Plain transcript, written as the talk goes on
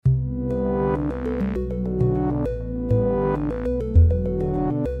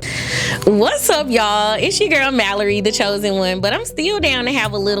What's up, y'all? It's your girl Mallory, the chosen one, but I'm still down to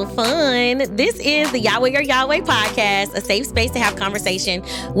have a little fun. This is the Yahweh or Yahweh podcast, a safe space to have conversation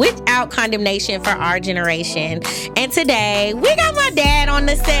without condemnation for our generation. And today, we got my dad on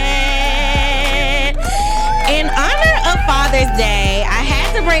the set. In honor of Father's Day, I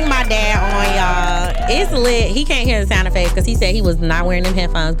had to bring my dad on, y'all. It's lit. He can't hear the sound effects because he said he was not wearing them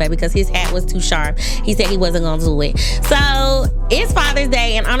headphones, baby, because his hat was too sharp. He said he wasn't going to do it. So it's Father's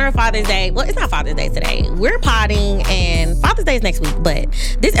Day. In honor of Father's Day, well, it's not Father's Day today. We're potting, and Father's Day is next week, but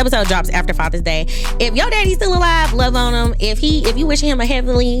this episode drops after Father's Day. If your daddy's still alive, love on him. If you wish him a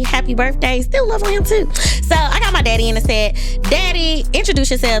heavenly happy birthday, still love on him too. So I got my daddy in the set. Daddy, introduce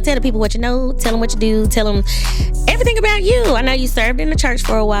yourself. Tell the people what you know. Tell them what you do. Tell them everything about you. I know you served in the church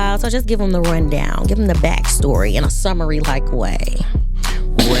for a while, so just give them the rundown. Give them the backstory in a summary-like way.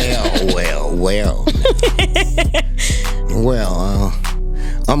 Well,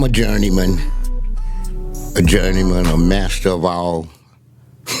 I'm a journeyman, a master of all,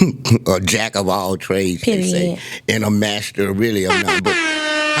 a jack of all trades, they say, and a master really of none. But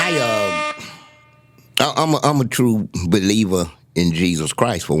I'm a true believer in Jesus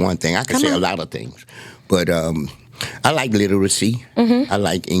Christ, for one thing. I can say a lot of things, but I like literacy. Mm-hmm. I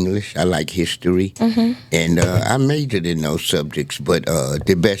like English. I like history. Mm-hmm. And I majored in those subjects. But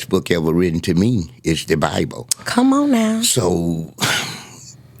the best book ever written to me is the Bible. Come on now. So,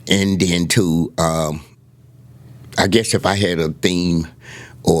 and then too, I guess if I had a theme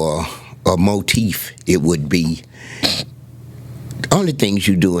or a motif, it would be the only things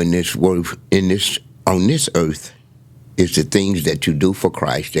you do in this world, on this earth, is the things that you do for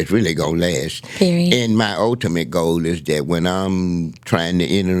Christ that's really going to last. Period. And my ultimate goal is that when I'm trying to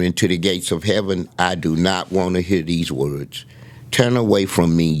enter into the gates of heaven, I do not want to hear these words. Turn away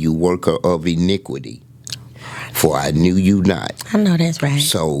from me, you worker of iniquity, for I knew you not. I know that's right.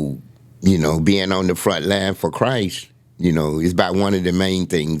 So, being on the front line for Christ, is about one of the main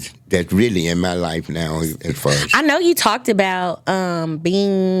things that's really in my life now as far as... I know you talked about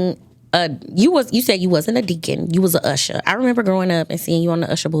being... you said you wasn't a deacon. You was an usher. I remember growing up and seeing you on the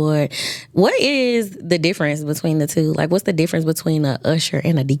usher board. What is the difference between the two? Like, what's the difference between an usher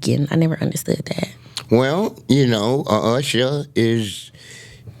and a deacon? I never understood that. Well, an usher is...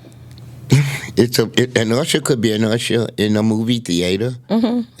 an usher could be an usher in a movie theater.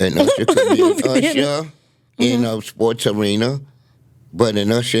 Mm-hmm. An usher could be an usher in a sports arena. But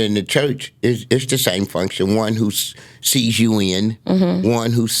an usher in the church it's the same function. One who sees you in,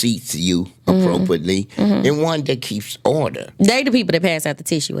 one who seats you appropriately, and one that keeps order. They the people that pass out the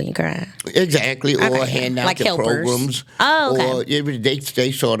tissue when you cry. Exactly, or hand out like the helpers. Programs. Oh, okay. Or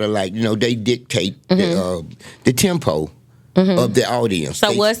they sort of like, they dictate the tempo of the audience.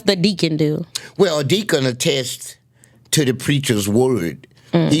 So what's the deacon do? Well, a deacon attests to the preacher's word.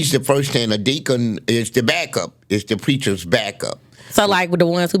 He's the first thing. A deacon is the backup. It's the preacher's backup. So, like, with the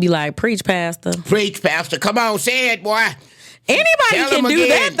ones who be like, preach, pastor. Preach, pastor. Come on, say it, boy. Anybody can do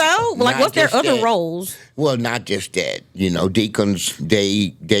that, though. Like, what's their other roles? Well, not just that. Deacons,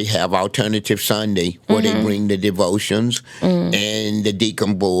 they have alternative Sunday where they bring the devotions. And the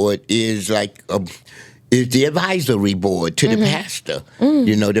deacon board is like is the advisory board to the pastor.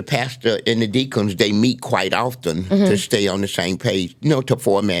 The pastor and the deacons, they meet quite often to stay on the same page, to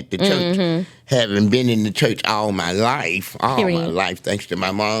format the church. Having been in the church all my life, thanks to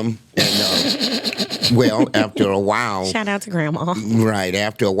my mom. And, after a while... Shout out to Grandma. Right.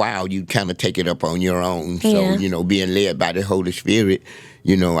 After a while, you kind of take it up on your own. So, being led by the Holy Spirit,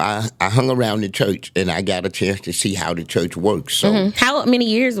 I hung around the church and I got a chance to see how the church works. So, how many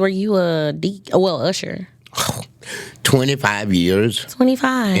years were you a usher? 25 years.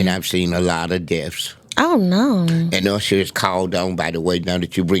 25. And I've seen a lot of deaths. Oh, no. And usher is called on, by the way, now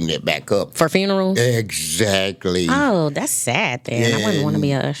that you bring that back up. For funerals? Exactly. Oh, that's sad then. I wouldn't want to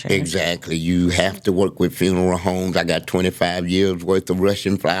be an usher. Exactly. You have to work with funeral homes. I got 25 years worth of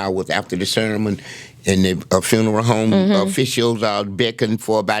Russian flowers after the sermon. And the funeral home officials are beckoning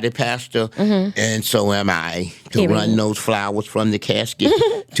for by the pastor. And so am I to run those flowers from the casket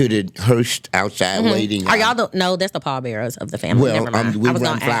to the hearse outside waiting. Are y'all no, that's the pallbearers of the family. Well, never mind. We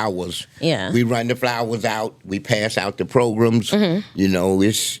run flowers. Yeah. We run the flowers out. We pass out the programs.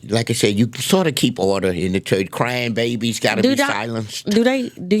 It's like I said, you sort of keep order in the church. Crying babies got to be silenced. Do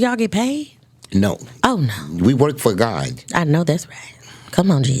y'all get paid? No. Oh, no. We work for God. I know that's right. Come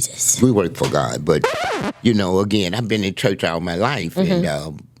on, Jesus. We work for God. But, again, I've been in church all my life.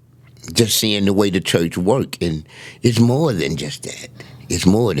 And just seeing the way the church work. And it's more than just that. It's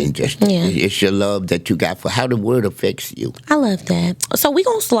more than just it's your love that you got for how the word affects you. I love that. So we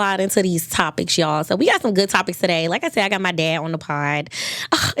gonna slide into these topics, y'all. So we got some good topics today. Like I said, I got my dad on the pod.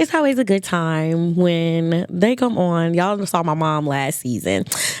 It's always a good time when they come on. Y'all saw my mom last season,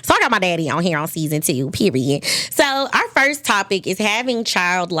 so I got my daddy on here on season 2. Period. So our first topic is having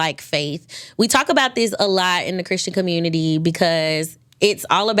childlike faith. We talk about this a lot in the Christian community because it's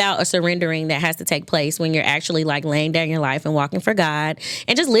all about a surrendering that has to take place when you're actually like laying down your life and walking for God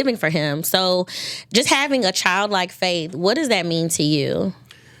and just living for Him. So just having a childlike faith, what does that mean to you?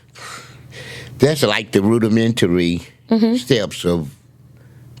 That's like the rudimentary steps of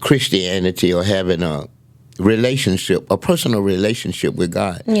Christianity, or having a relationship, a personal relationship with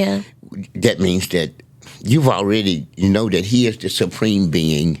God. Yeah. That means that you've already, that He is the supreme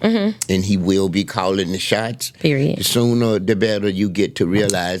being, and He will be calling the shots. Period. The sooner, the better you get to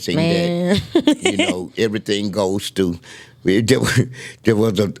realizing that, everything goes through. There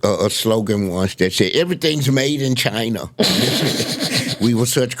was a slogan once that said, everything's made in China. We were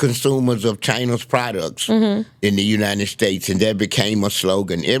such consumers of China's products in the United States, and that became a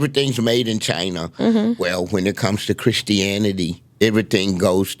slogan. Everything's made in China. Well, when it comes to Christianity, everything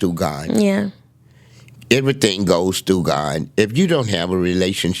goes through God. Yeah. Everything goes through God. If you don't have a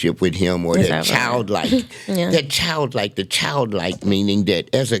relationship with Him, or that childlike, the childlike meaning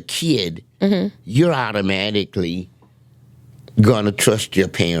that as a kid, you're automatically going to trust your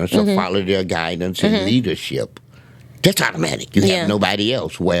parents or follow their guidance and leadership. That's automatic. You have nobody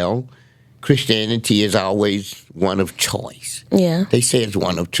else. Well, Christianity is always one of choice. Yeah. They say it's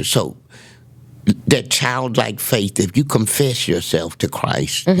one of choice. So that childlike faith, if you confess yourself to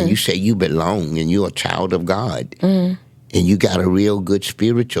Christ and you say you belong and you're a child of God, and you got a real good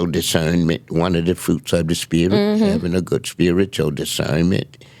spiritual discernment, one of the fruits of the Spirit, having a good spiritual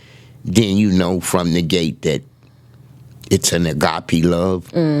discernment, then you know from the gate that it's an agape love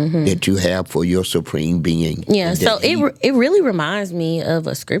that you have for your supreme being. Yeah, so it really reminds me of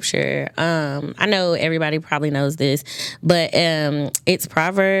a scripture. I know everybody probably knows this, but it's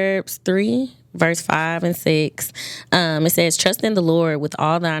Proverbs 3, verse 5 and 6. It says, trust in the Lord with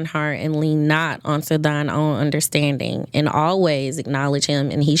all thine heart and lean not unto thine own understanding, and always acknowledge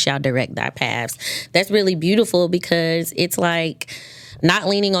Him and He shall direct thy paths. That's really beautiful because it's like not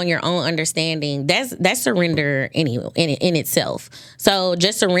leaning on your own understanding. That's surrender in itself. So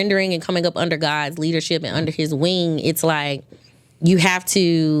just surrendering and coming up under God's leadership and under His wing, it's like you have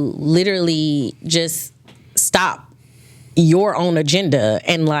to literally just stop your own agenda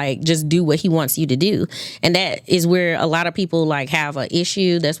and like just do what He wants you to do. And that is where a lot of people like have an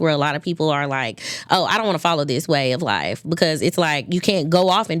issue. That's where a lot of people are like, oh, I don't want to follow this way of life, because it's like you can't go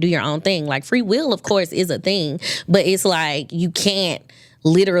off and do your own thing. Like free will, of course, is a thing, but it's like you can't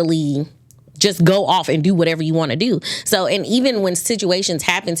literally just go off and do whatever you want to do. So, and even when situations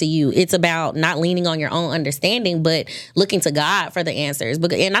happen to you, it's about not leaning on your own understanding, but looking to God for the answers.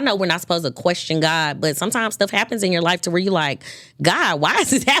 And I know we're not supposed to question God, but sometimes stuff happens in your life to where you're like, God, why is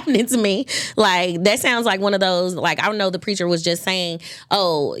this happening to me? Like, that sounds like one of those, like, I know the preacher was just saying,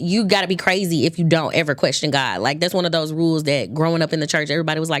 oh, you got to be crazy if you don't ever question God. Like, that's one of those rules that growing up in the church,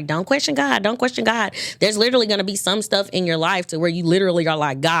 everybody was like, don't question God, don't question God. There's literally going to be some stuff in your life to where you literally are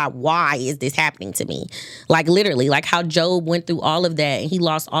like, God, why is this happening to me? Like literally, like how Job went through all of that and he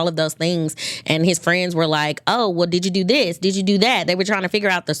lost all of those things, and his friends were like, oh, well, did you do this? Did you do that? They were trying to figure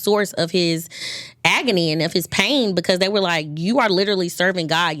out the source of his agony and of his pain, because they were like, you are literally serving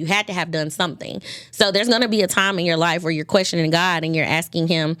God. You had to have done something. So there's going to be a time in your life where you're questioning God and you're asking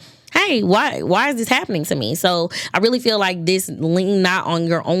Him, hey, why is this happening to me? So I really feel like this lean not on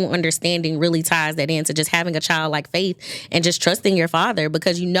your own understanding really ties that into just having a childlike faith and just trusting your Father,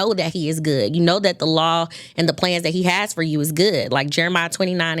 because you know that He is good. You know that the law and the plans that He has for you is good. Like Jeremiah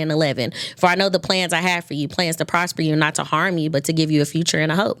 29:11, for I know the plans I have for you, plans to prosper you, not to harm you, but to give you a future and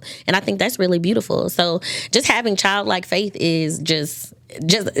a hope. And I think that's really beautiful. So just having childlike faith is just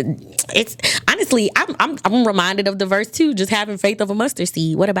it's honestly, I'm reminded of the verse too, just having faith of a mustard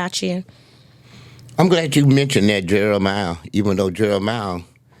seed. What about you? I'm glad you mentioned that Jeremiah, even though Jeremiah,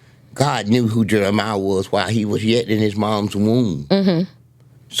 God knew who Jeremiah was while he was yet in his mom's womb.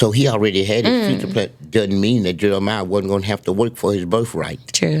 So He already had his future plan. Doesn't mean that Jeremiah wasn't going to have to work for his birthright.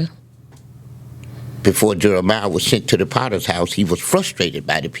 True. Before Jeremiah was sent to the potter's house, he was frustrated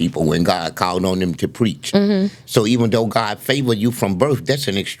by the people when God called on him to preach. So even though God favored you from birth, that's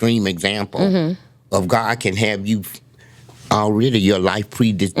an extreme example of God can have you already, your life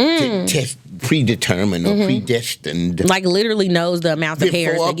predetermined or predestined. Like literally knows the amount of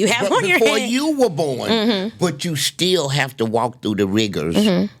hairs that you have on your head. Before you were born. But you still have to walk through the rigors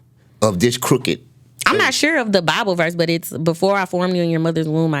of this crooked I'm not sure of the Bible verse, but it's before I formed you in your mother's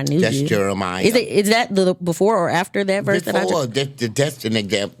womb, I knew That's you. Jeremiah. Is that the before or after that verse Before, that's an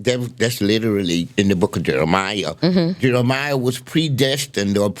example. That's literally in the book of Jeremiah. Jeremiah was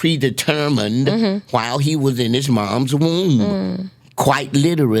predestined or predetermined while he was in his mom's womb, quite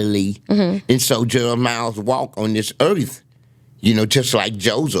literally. And so Jeremiah's walk on this earth, just like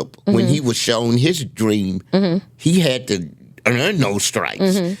Joseph, when he was shown his dream, he had to earn those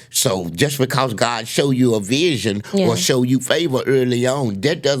stripes. So just because God show you a vision or show you favor early on,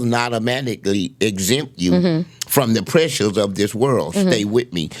 that doesn't automatically exempt you from the pressures of this world. Stay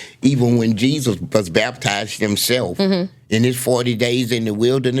with me. Even when Jesus was baptized himself in his 40 days in the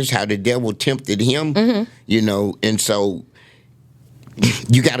wilderness, how the devil tempted him, and so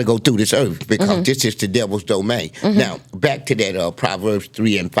you got to go through this earth because this is the devil's domain. Now, back to that Proverbs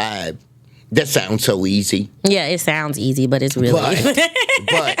 3 and 5. That sounds so easy. Yeah, it sounds easy, but it's really...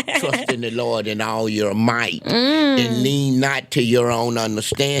 But trust in the Lord in all your might and lean not to your own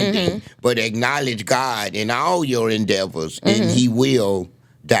understanding, but acknowledge God in all your endeavors, and he will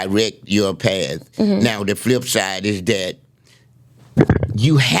direct your path. Now, the flip side is that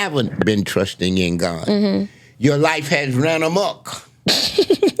you haven't been trusting in God. Your life has run amok.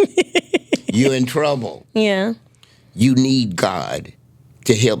 You're in trouble. Yeah. You need God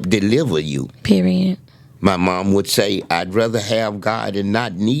to help deliver you. Period. My mom would say, I'd rather have God and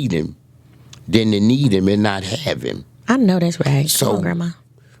not need him than to need him and not have him. I know that's right. So, come on, Grandma.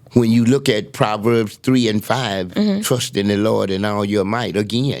 When you look at Proverbs 3 and 5, trust in the Lord in all your might,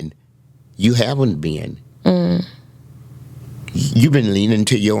 again, you haven't been. You've been leaning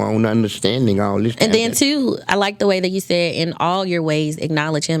to your own understanding all this time. And then, too, I like the way that you said, in all your ways,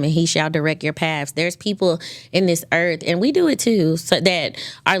 acknowledge him, and he shall direct your paths. There's people in this earth, and we do it, too, so that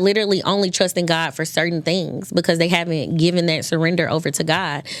are literally only trusting God for certain things because they haven't given that surrender over to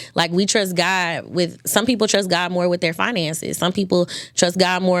God. Like, we trust God with, some people trust God more with their finances. Some people trust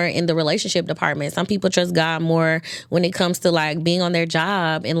God more in the relationship department. Some people trust God more when it comes to, like, being on their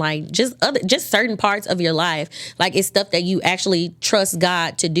job and, like, just certain parts of your life. Like, it's stuff that you actually trust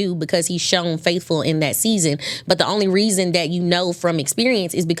God to do because he's shown faithful in that season. But the only reason that you know from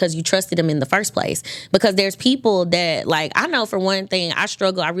experience is because you trusted him in the first place. Because there's people that, like, I know for one thing, I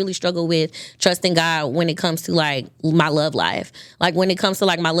really struggle with trusting God when it comes to, like, my love life. Like, when it comes to,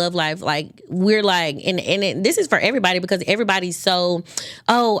 like, my love life, like, we're like, this is for everybody because everybody's so,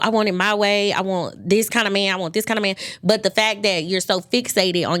 I want it my way. I want this kind of man. I want this kind of man. But the fact that you're so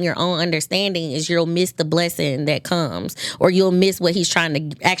fixated on your own understanding is you'll miss the blessing that comes, or you'll miss what he's trying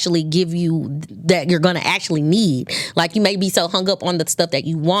to actually give you that you're going to actually need. Like, you may be so hung up on the stuff that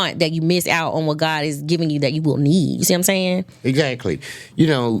you want that you miss out on what God is giving you that you will need. You see what I'm saying? Exactly.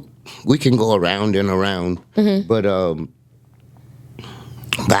 We can go around and around, but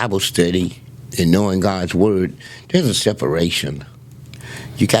Bible study and knowing God's word, there's a separation.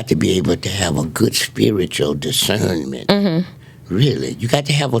 You got to be able to have a good spiritual discernment. Really, you got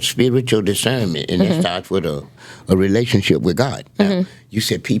to have a spiritual discernment, and that starts with a relationship with God. Now, you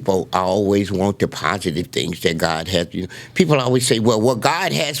said people always want the positive things that God has. People always say, well, what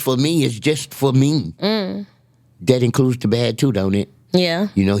God has for me is just for me. That includes the bad too, don't it? Yeah.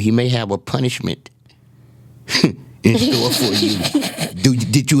 He may have a punishment in store for you.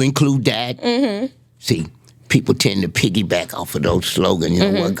 Did you include that? See, people tend to piggyback off of those slogans,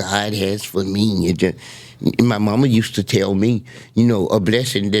 what God has for me. My mama used to tell me, a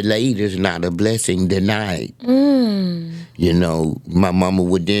blessing delayed is not a blessing denied. My mama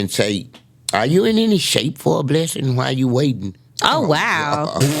would then say, are you in any shape for a blessing while you waiting? Oh,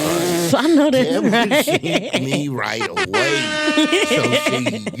 wow. I know that's right. Sent me right away. So,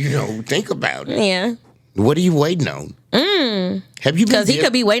 see, think about it. Yeah. What are you waiting on? Have you been? Because he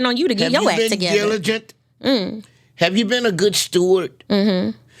could be waiting on you to get your act together. Have you been diligent? Have you been a good steward?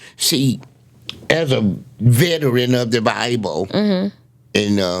 See, as a veteran of the Bible and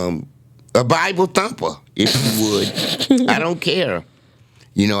a Bible thumper, if you would, I don't care.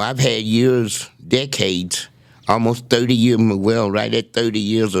 I've had years, decades, almost 30 years, right at 30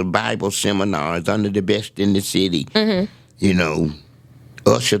 years of Bible seminars under the best in the city.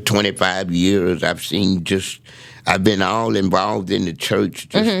 Usher 25 years, I've been all involved in the church,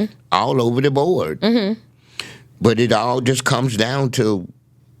 just all over the board. But it all just comes down to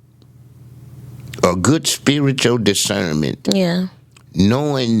a good spiritual discernment. Yeah.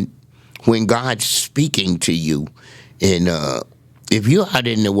 Knowing when God's speaking to you. And if you're out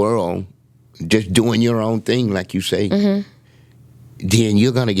in the world just doing your own thing, like you say, then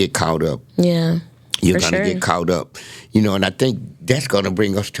you're going to get caught up. Yeah. You're going to get caught up. And I think that's going to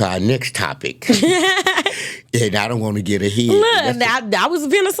bring us to our next topic. And I don't want to get ahead. Look, I was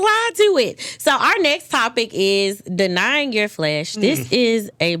going to slide to it. So our next topic is denying your flesh. This is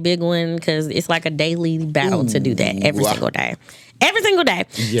a big one because it's like a daily battle to do that every single day. Every single day.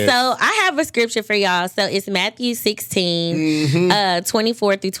 Yes. So I have a scripture for y'all. So it's Matthew 16,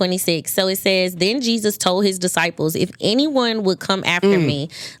 24 through 26. So it says, then Jesus told his disciples, if anyone would come after me,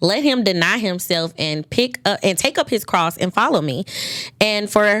 let him deny himself and take up his cross and follow me. And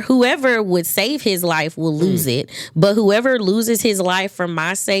for whoever would save his life will lose it. But whoever loses his life for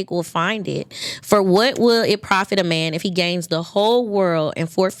my sake will find it. For what will it profit a man if he gains the whole world and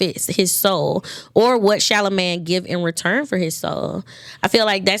forfeits his soul? Or what shall a man give in return for his soul? I feel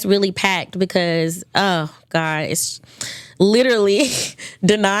like that's really packed because, oh, God, it's literally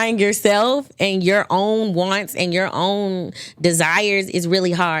denying yourself and your own wants and your own desires is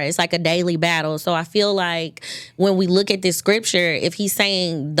really hard. It's like a daily battle. So I feel like when we look at this scripture, if he's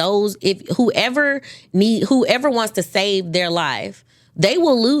saying if whoever wants to save their life, they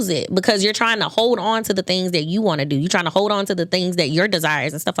will lose it because you're trying to hold on to the things that you want to do. You're trying to hold on to the things that your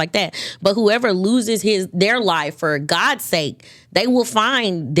desires and stuff like that. But whoever loses their life for God's sake, they will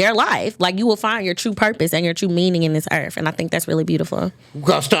find their life. Like you will find your true purpose and your true meaning in this earth. And I think that's really beautiful.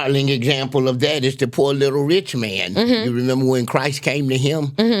 A startling example of that is the poor little rich man. You remember when Christ came to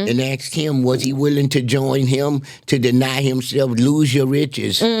him and asked him, was he willing to join him to deny himself, lose your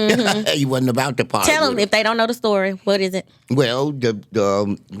riches? He wasn't about to part. Tell them if they don't know the story. What is it? Well,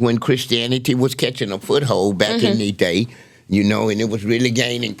 when Christianity was catching a foothold back in the day, and it was really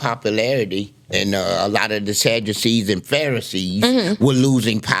gaining popularity, and a lot of the Sadducees and Pharisees were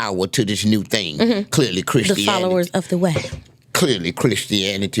losing power to this new thing. Clearly, Christianity. The followers of the way. Clearly,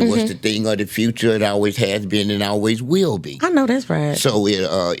 Christianity was the thing of the future. It always has been and always will be. I know that's right. So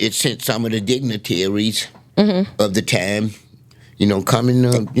it sent some of the dignitaries of the time, come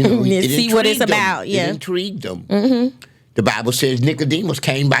and, see what it's about. It intrigued them. The Bible says Nicodemus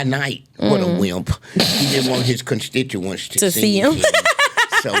came by night. What a wimp. He didn't want his constituents to see him.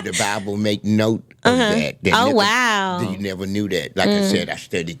 So the Bible make note of that. Wow. You never knew that. Like I said, I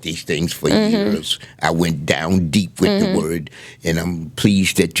studied these things for years. I went down deep with the word, and I'm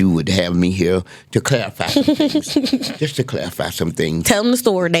pleased that you would have me here to clarify some things. Just to clarify some things. Tell them the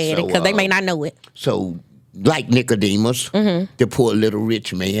story, Daddy, because they may not know it. So, like Nicodemus, the poor little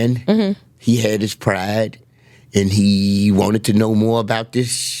rich man, he had his pride. And he wanted to know more about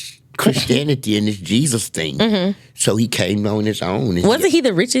this Christianity and this Jesus thing. So he came on his own. Wasn't he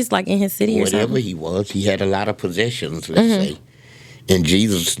the richest, like, in his city or something? Whatever he was. He had a lot of possessions, let's say. And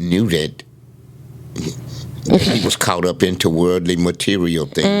Jesus knew that he was caught up into worldly material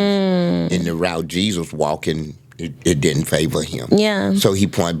things. And the route Jesus walking, it didn't favor him. Yeah. So he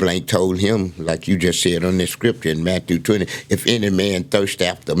point blank told him, like you just said on this scripture in Matthew 20, if any man thirst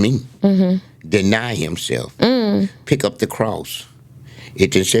after me, deny himself, pick up the cross.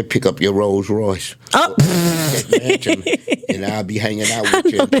 It just said, pick up your Rolls Royce. And I'll be hanging out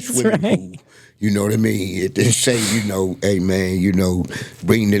with you in the swimming pool. You know what I mean? It didn't say, hey man,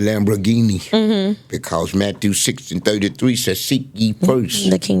 bring the Lamborghini. Because Matthew 6:33 says, seek ye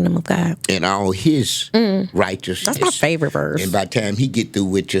first the kingdom of God and all his righteousness. That's my favorite verse. And by the time he get through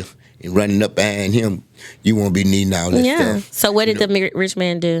with you and running up behind him, you won't be needing all that stuff. So what did the rich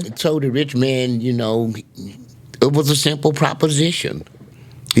man do? So the rich man, it was a simple proposition.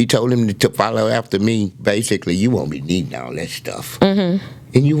 He told him to follow after me. Basically, you won't be needing all that stuff. And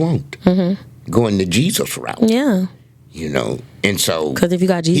you won't. Going the Jesus route. Yeah. And so because if you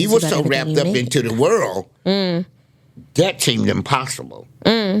got Jesus, he was so wrapped up into the world that seemed impossible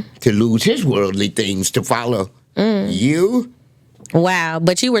to lose his worldly things to follow you. Wow,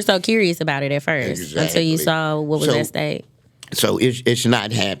 but you were so curious about it at first until you saw what was at stake. So it's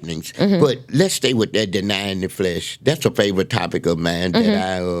not happening. But let's stay with that denying the flesh. That's a favorite topic of mine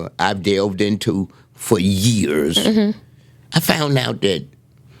that I've delved into for years. I found out that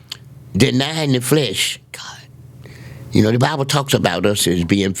denying the flesh, God, the Bible talks about us as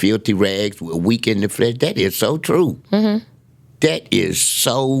being filthy rags. We're weak in the flesh. That is so true. That is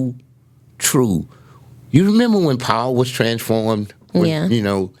so true. You remember when Paul was transformed? When he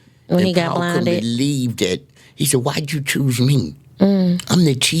got Paul blinded. couldn't believe that. He said, why'd you choose me? I'm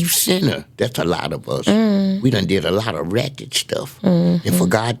the chief sinner. That's a lot of us. We done did a lot of ratchet stuff. And for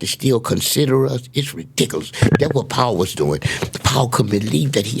God to still consider us, it's ridiculous. That's what Paul was doing. Paul couldn't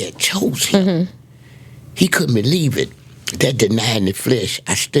believe that he had chosen him. He couldn't believe it. That denying the flesh,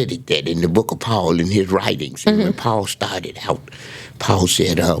 I studied that in the book of Paul in his writings. And when Paul started out, Paul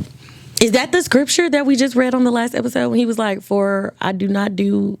said, is that the scripture that we just read on the last episode when he was like, for I do not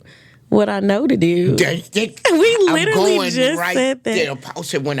do what I know to do. We literally just said that. There. Paul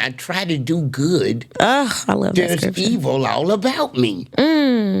said, when I try to do good, I love that there's scripture. evil all about me.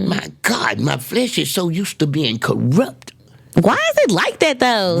 My God, my flesh is so used to being corrupt. Why is it like that,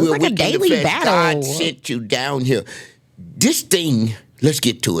 though? It's like a daily battle. God sent you down here. This thing, let's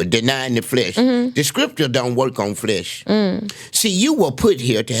get to it, denying the flesh. The scripture don't work on flesh. See, you were put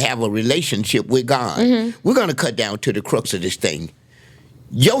here to have a relationship with God. We're going to cut down to the crux of this thing.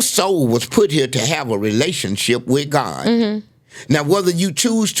 Your soul was put here to have a relationship with God. Now, whether you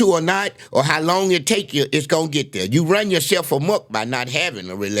choose to or not, or how long it take you, it's going to get there. You run yourself amok by not having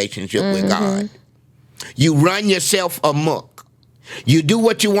a relationship with God. You run yourself amok. You do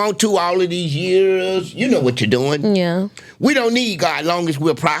what you want to all of these years. You know what you're doing. Yeah. We don't need God long as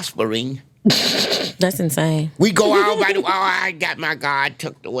we're prospering. That's insane. We go out by the, I got my God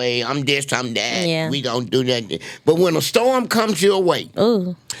tucked away. I'm this, I'm that. Yeah. We don't do that. But when a storm comes your way,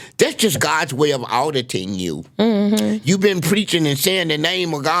 that's just God's way of auditing you. You've been preaching and saying the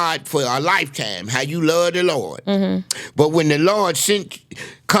name of God for a lifetime, how you love the Lord. But when the Lord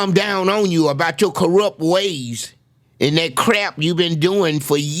come down on you about your corrupt ways and that crap you've been doing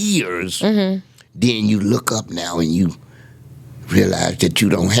for years, then you look up now and you realize that you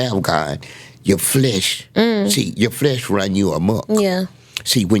don't have God. Your flesh, see, your flesh run you amok. Yeah.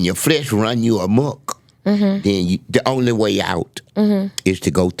 See, when your flesh run you amok, then the only way out is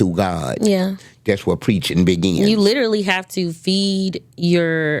to go through God. Yeah. That's where preaching begins. You literally have to feed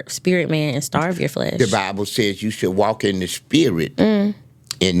your spirit man and starve your flesh. The Bible says you should walk in the spirit and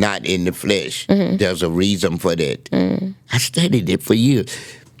not in the flesh. There's a reason for that. I studied it for years.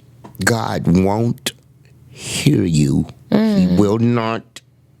 God won't hear you. He will not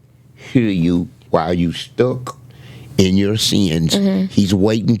hear you while you stuck in your sins. He's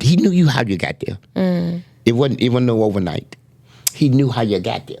waiting. He knew how you got there. It wasn't no overnight. He knew how you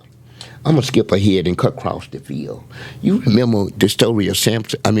got there. I'm gonna skip ahead and cut across the field. You remember the story of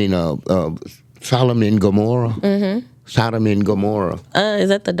Sodom and Gomorrah? Sodom and Gomorrah. Is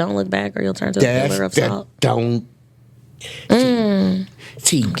that the don't look back or you'll turn to the pillar of salt? Don't.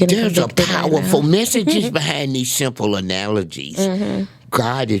 See, there's a powerful messages behind these simple analogies.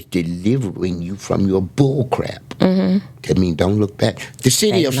 God is delivering you from your bull crap. That means don't look back. The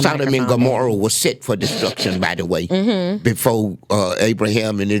city of Sodom and Gomorrah was set for destruction, by the way, before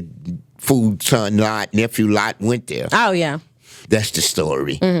Abraham and his nephew Lot went there. Oh, yeah. That's the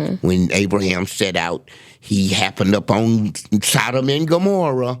story. When Abraham set out, he happened upon Sodom and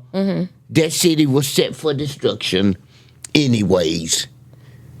Gomorrah. That city was set for destruction anyways.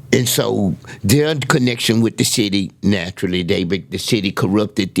 And so their connection with the city, naturally, the city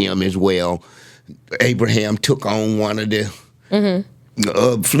corrupted them as well. Abraham took on one of the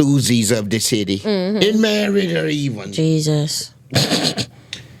floozies of the city and married her even. Jesus.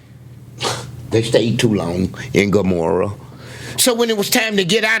 They stayed too long in Gomorrah. So when it was time to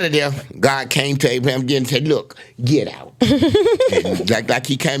get out of there, God came to Abraham again and said, look, get out. And like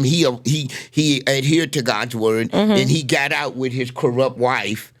he came, he adhered to God's word, and he got out with his corrupt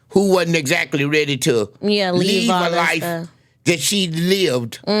wife, who wasn't exactly ready to leave a life that she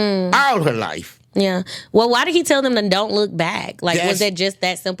lived all her life. Yeah. Well, why did he tell them to don't look back? Like, was that just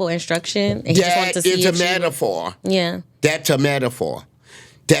that simple instruction? And he just wanted to see it's a metaphor. Yeah. That's a metaphor.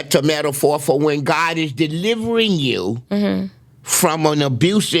 That's a metaphor for when God is delivering you from an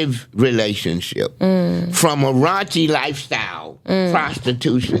abusive relationship, from a raunchy lifestyle,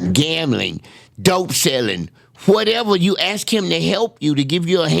 prostitution, gambling, dope selling, whatever. You ask him to help you, to give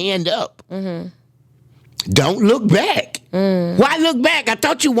you a hand up. Don't look back. Why look back? I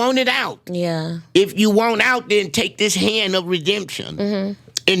thought you wanted out. Yeah. If you want out, then take this hand of redemption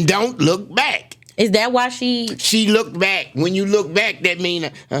and don't look back. Is that why she looked back? When you look back, that means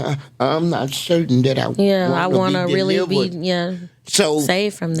I'm not certain that I want to really be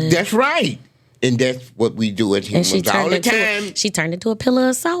saved from this. That's right. And that's what we do as humans all the time. She turned into a pillar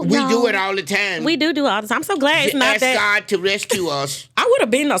of salt, We do it all the time. We do it all the time. I'm so glad it's not that. Ask God to rescue us. I would have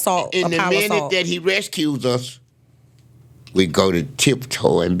been a salt. In the minute that he rescues us, we go to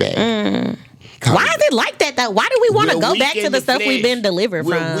tiptoeing back. Why is it like that, though? Why do we want to go back to the stuff we've been delivered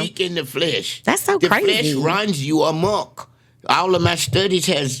from? We're weak in the flesh. That's so crazy. The flesh runs you amok. All of my studies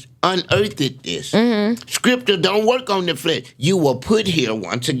has unearthed this. Scripture don't work on the flesh. You were put here,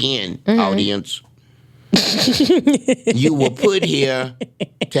 once again, audience. You were put here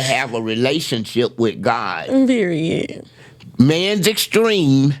to have a relationship with God. Period. Man's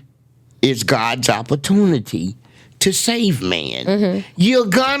extreme is God's opportunity to save man. You're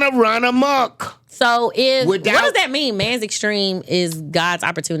gonna run amok. So what does that mean? Man's extreme is God's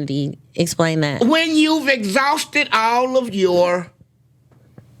opportunity. Explain that. When you've exhausted all of your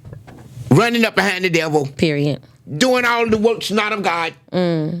running up behind the devil. Period. Doing all the works not of God.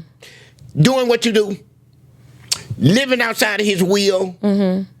 Doing what you do. Living outside of his will.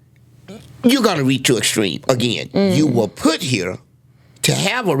 You're going to reach to extreme. Again, you were put here to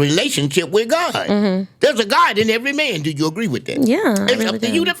have a relationship with God. There's a God in every man. Do you agree with that? Yeah. It's up to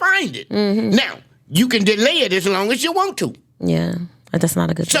you to find it. Now, you can delay it as long as you want to. Yeah. That's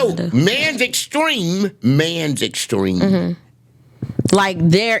not a good thing to do. Man's extreme. Like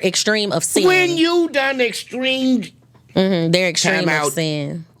their extreme of sin. When you done extreme, their extreme of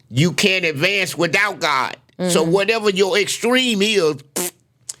sin. You can't advance without God. So whatever your extreme is,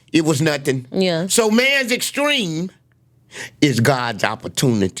 it was nothing. Yeah. So man's extreme is God's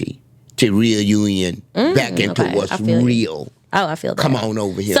opportunity to reel you in back into what's real. Oh, I feel that. Come on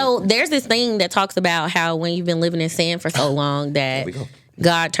over here. So there's this thing that talks about how when you've been living in sin for so long that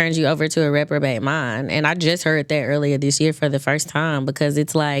God turns you over to a reprobate mind. And I just heard that earlier this year for the first time, because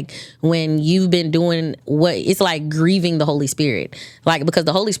it's like when you've been doing it's like grieving the Holy Spirit. Like, because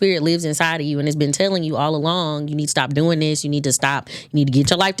the Holy Spirit lives inside of you and has been telling you all along, you need to stop doing this, you need to stop, you need to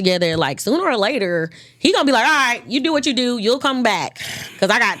get your life together. Like, sooner or later, he gonna be like, all right, you do what you do, you'll come back. Because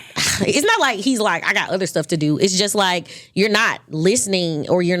it's not like he's like, I got other stuff to do. It's just like, you're not listening,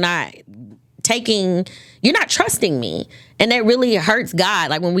 or you're not trusting me. And that really hurts God.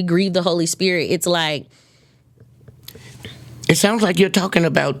 Like, when we grieve the Holy Spirit, it's like... It sounds like you're talking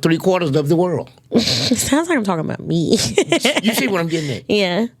about 3/4 of the world. It sounds like I'm talking about me. You see what I'm getting at?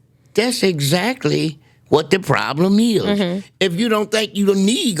 Yeah. That's exactly what the problem is. If you don't think you don't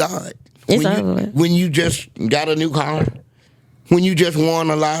need God, when you just got a new car, when you just won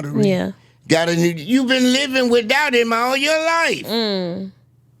a lottery, you've been living without him all your life.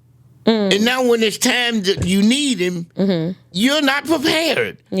 And now when it's time that you need him, you're not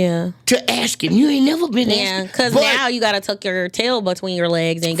prepared to ask him. You ain't never been asking. Yeah, because now you got to tuck your tail between your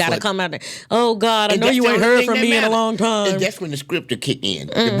legs and got to come out there. Oh, God, I know you ain't heard from me in a long time. And that's when the scripture kick in.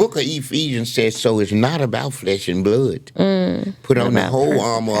 The book of Ephesians says, so it's not about flesh and blood. Put on the whole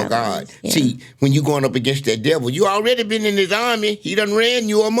armor of God. Yeah. See, when you're going up against that devil, you already been in his army. He done ran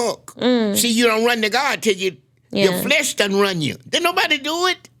you amok. See, you don't run to God till you... Your flesh doesn't run you. Did nobody do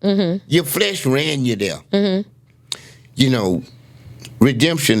it? Your flesh ran you there. You know,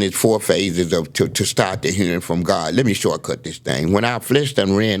 redemption is 4 phases to start the hearing from God. Let me shortcut this thing. When our flesh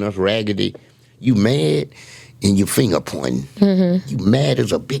done ran us raggedy, you mad and your finger pointing. You mad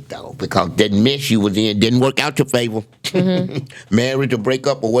as a big dog because that mess you was in didn't work out your favor. Marriage or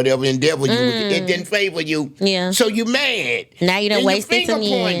breakup or whatever endeavor you was in, it didn't favor you. Yeah. So you mad. Now you done wasted some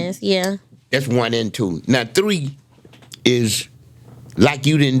years. Yeah. That's 1 and 2. Now 3 is like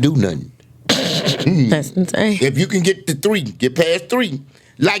you didn't do nothing. That's insane. If you can get to 3, get past 3,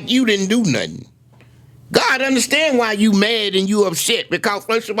 like you didn't do nothing. God understand why you mad and you upset, because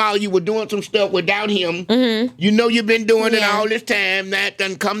first of all, you were doing some stuff without him. You know you've been doing it all this time. That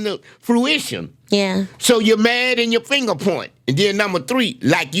doesn't come to fruition. Yeah. So you're mad and your finger point. And then number 3,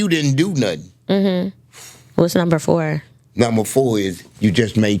 like you didn't do nothing. What's number 4? Number 4 is you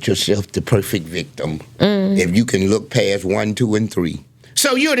just made yourself the perfect victim. If you can look past 1, 2, and 3.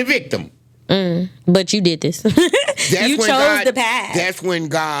 So you're the victim. But you did this. You chose the path. That's when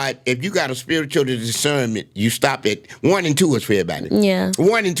God, if you got a spiritual discernment, you stop at 1 and 2 is for everybody. Yeah.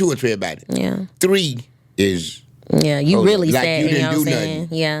 1 and 2 is for everybody. Yeah. 3 is... Yeah, you really like said, you didn't do saying?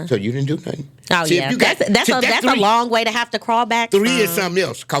 nothing. Yeah. So you didn't do nothing. Oh, see, yeah. That's a long way to have to crawl back 3 is something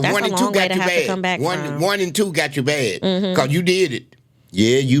else. Because 1 and 2 got you bad. 1 and 2 got you bad. Because you did it.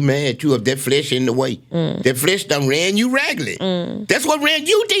 Yeah, you mad too if that flesh in the way. That flesh done ran you raggedy. That's what ran.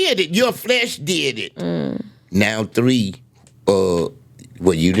 You did it. Your flesh did it. Now 3, well,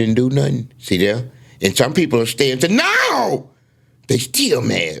 you didn't do nothing. See there? And some people are staying to, no! They still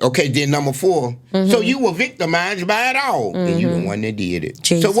mad. Okay, then number 4. So you were victimized by it all. And you the one that did it.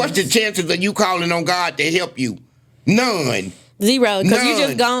 Jesus. So what's the chances of you calling on God to help you? None. 0. Because you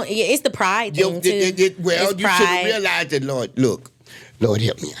just gone. It's the pride thing, too. You should have realized that, Lord,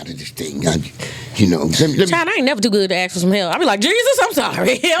 help me out of this thing. Child, I ain't never too good to ask for some help. I be like, Jesus, I'm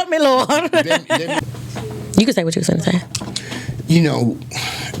sorry. Help me, Lord. You can say what you was going to say.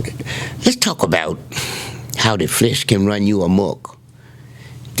 Let's talk about how the flesh can run you amok.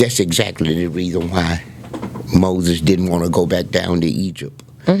 That's exactly the reason why Moses didn't want to go back down to Egypt.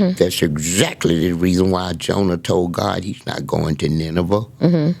 That's exactly the reason why Jonah told God he's not going to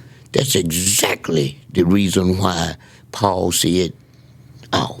Nineveh. That's exactly the reason why Paul said,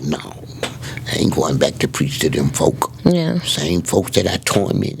 oh, no, I ain't going back to preach to them folk. Yeah. Same folks that I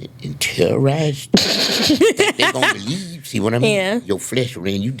tormented and terrorized. They're going to believe. See what I mean? Yeah. Your flesh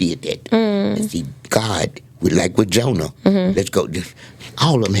ran, you did that. And see, God with Jonah. Let's go.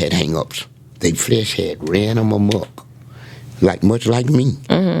 All of them had hang-ups. Their flesh had ran them amok, much like me.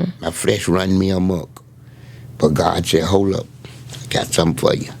 My flesh run me amok. But God said, hold up, I got something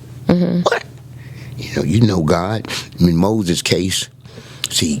for you. What? You know God. In Moses' case,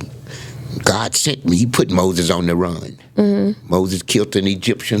 see, God sent me. He put Moses on the run. Moses killed an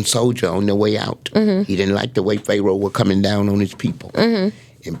Egyptian soldier on the way out. He didn't like the way Pharaoh were coming down on his people. And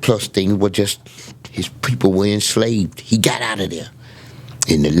plus, things were just, his people were enslaved. He got out of there.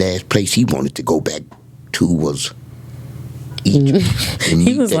 And the last place he wanted to go back to was Egypt. And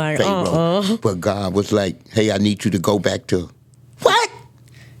He was like, Pharaoh. But God was like, hey, I need you to go back to, what?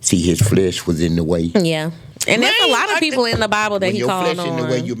 See, his flesh was in the way. Yeah. And there's a lot of people in the Bible that he called on. When your flesh in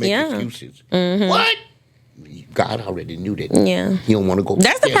the way, you make excuses. What? God already knew that. Yeah. He don't want to go.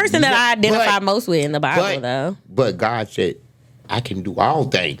 That's the person that I identify most with in the Bible, though. But God said, I can do all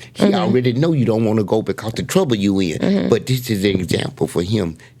things. He already know you don't want to go because the trouble you in. But this is an example for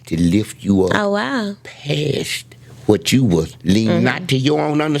him to lift you up. Oh, wow. Past what you was. Lean not to your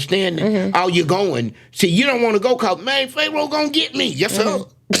own understanding. All you're going. See, you don't want to go because, man, Pharaoh going to get me. Yes, sir.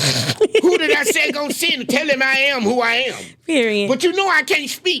 Who did I say going to send? Tell him I am who I am. Period. But you know I can't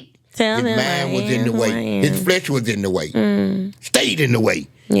speak. Tell him his mind was in the way. His flesh was in the way. Stayed in the way.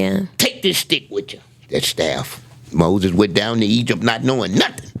 Yeah. Take this stick with you. That staff. Moses went down to Egypt not knowing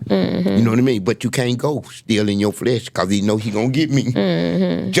nothing. You know what I mean? But you can't go still in your flesh because he know he going to get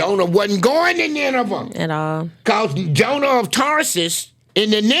me. Jonah wasn't going to Nineveh. At all. Because Jonah of Tarsus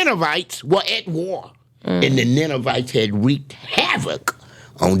and the Ninevites were at war. And the Ninevites had wreaked havoc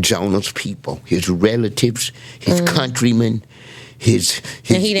on Jonah's people, his relatives, his countrymen, his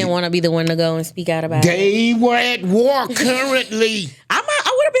and he didn't want to be the one to go and speak out about it. They were at war currently.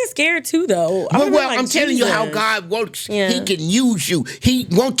 I would have been scared too, though. I'm telling you how God works. Yeah. He can use you. He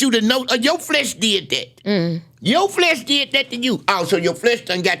wants you to know. Your flesh did that. Your flesh did that to you. Oh, so your flesh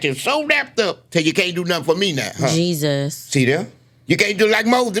done got you so wrapped up till you can't do nothing for me now. Huh? Jesus. See there? You can't do like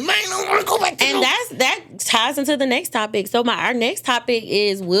Moses. Man, I don't want to go back to And that ties into the next topic. So our next topic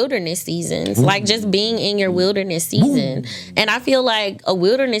is wilderness seasons. Like just being in your wilderness season. And I feel like a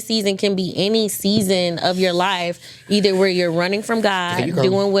wilderness season can be any season of your life, either where you're running from God,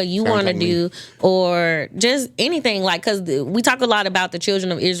 doing what you want to do, or just anything. Like, because we talk a lot about the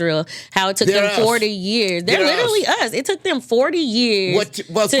children of Israel, how it took them 40 years. They're literally us. It took them 40 years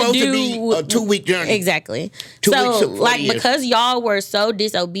what's supposed to be a 2-week journey. Exactly. 2 weeks So, to 40 like, years. because y'all were so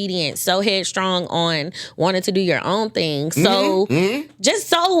disobedient, so headstrong on wanting to do your own thing, so just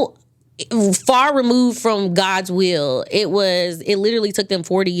so far removed from God's will, it literally took them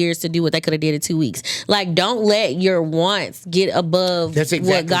 40 years to do what they could have did in 2 weeks. Like, don't let your wants get above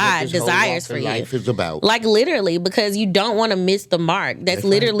what God desires for you. Life is about. Like, literally, because you don't want to miss the mark. That's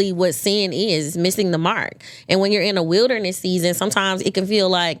literally what sin is, missing the mark. And when you're in a wilderness season, sometimes it can feel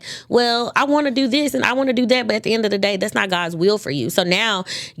like, well, I want to do this and I want to do that, but at the end of the day, that's not God's will for you. So now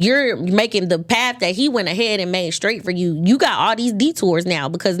you're making the path that he went ahead and made straight for you. You got all these detours now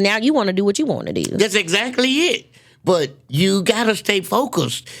because now you want to do what you want to do. That's exactly it. But you got to stay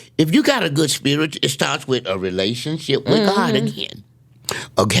focused. If you got a good spirit, it starts with a relationship with God again.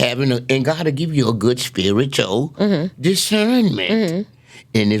 And God will give you a good spiritual discernment.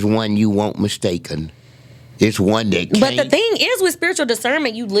 And it's one you won't mistaken. It's one that can't. But the thing is, with spiritual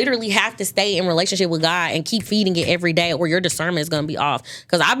discernment, you literally have to stay in relationship with God and keep feeding it every day, or your discernment is going to be off.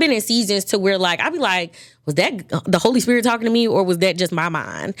 Because I've been in seasons to where, like, I'll be like, was that the Holy Spirit talking to me, or was that just my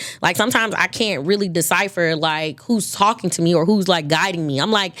mind? Like, sometimes I can't really decipher, like, who's talking to me or who's, like, guiding me.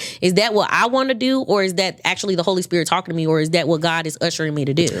 I'm like, is that what I want to do, or is that actually the Holy Spirit talking to me, or is that what God is ushering me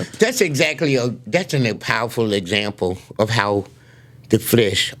to do? That's a powerful example of how the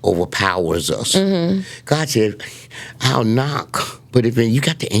flesh overpowers us. God said, I'll knock, but if you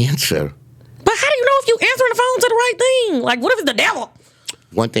got the answer. But how do you know if you answering the phone to the right thing? Like, what if it's the devil?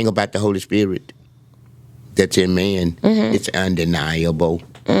 One thing about the Holy Spirit that's in man, it's undeniable.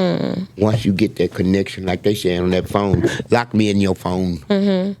 Once you get that connection, like they say on that phone, lock me in your phone.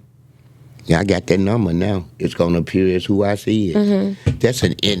 Yeah, I got that number now. It's going to appear as who I see it. That's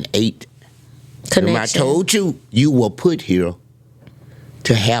an innate connection. I told you, you were put here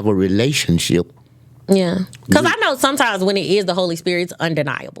to have a relationship. Yeah. Because I know sometimes when it is the Holy Spirit, it's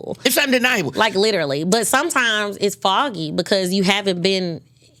undeniable. It's undeniable. Like, literally. But sometimes it's foggy because you haven't been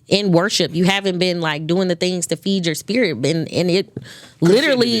in worship. You haven't been, like, doing the things to feed your spirit. And it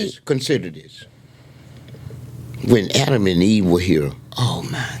literally... Consider this. When Adam and Eve were here, oh,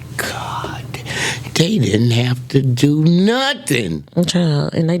 my God. They didn't have to do nothing.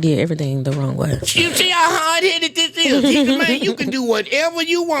 Child, and they did everything the wrong way. You see how hard-headed this is? Man, you can do whatever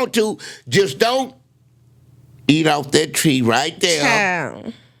you want to. Just don't eat off that tree right there.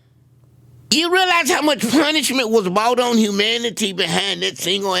 Child. You realize how much punishment was brought on humanity behind that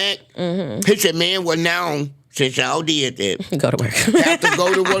single act? Mm-hmm. He said, man, well, now, since y'all did that, Go to work. have to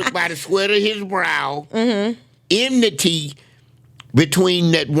go to work by the sweat of his brow. Mm-hmm. Enmity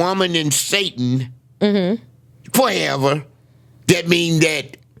between that woman and Satan forever. That means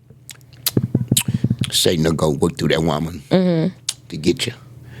that Satan will go work through that woman to get you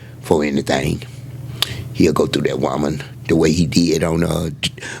for anything. He'll go through that woman the way he did on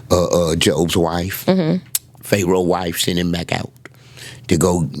Job's wife. Pharaoh's wife sent him back out to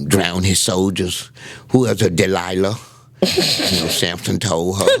go drown his soldiers. Who else? Delilah. Samson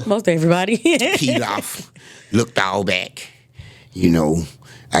told her. Most everybody. Peel off, looked all back.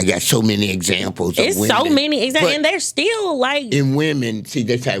 I got so many examples of women. It's so many examples, and they're still like... In women, see,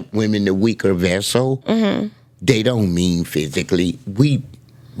 that's how women, the weaker vessel, they don't mean physically. We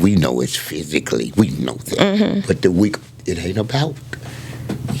know it's physically. We know that. But the weak, it ain't about,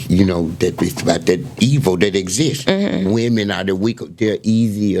 that it's about that evil that exists. Women are the weaker. They're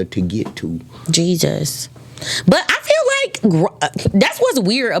easier to get to. Jesus. But I feel like that's what's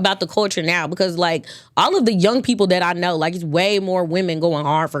weird about the culture now, because like all of the young people that I know, like it's way more women going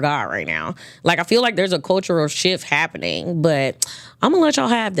hard for God right now. Like I feel like there's a cultural shift happening, but I'm gonna let y'all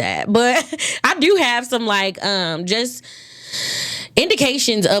have that. But I do have some like just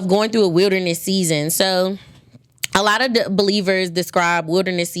indications of going through a wilderness season. So a lot of believers describe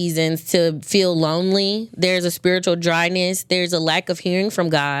wilderness seasons to feel lonely. There's a spiritual dryness. There's a lack of hearing from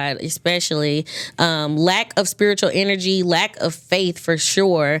God, especially lack of spiritual energy, lack of faith for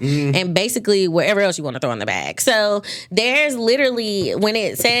sure, and basically wherever else you want to throw in the bag. So there's literally, when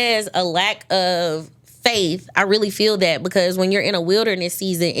it says a lack of faith, I really feel that, because when you're in a wilderness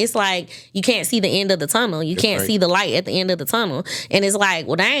season, it's like you can't see the end of the tunnel. You can't see the light at the end of the tunnel. And it's like,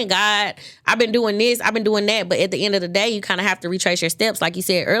 well, dang, God, I've been doing this, I've been doing that. But at the end of the day, you kind of have to retrace your steps, like you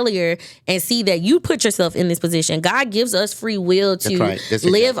said earlier, and see that you put yourself in this position. God gives us free will to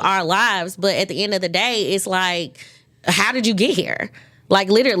live our lives. But at the end of the day, it's like, how did you get here? Like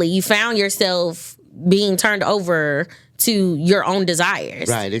literally, you found yourself being turned over to your own desires.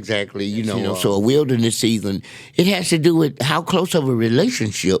 Right, exactly. So a wilderness season, it has to do with how close of a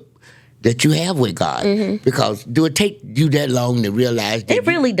relationship that you have with God. Because do it take you that long to realize that it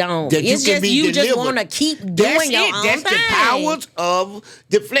really don't. It's just you just want to keep doing your own thing. That's the powers of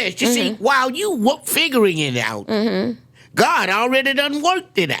the flesh. You see, while you figuring it out, God already done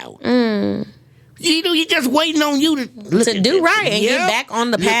worked it out. He's just waiting on you to do right and get back on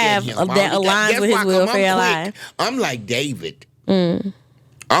the path that aligns with his will for your life. I'm like David.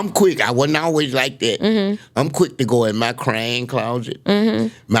 I'm quick. I wasn't always like that. I'm quick to go in my crying closet,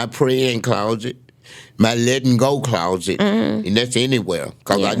 my praying closet, my letting go closet, and that's anywhere.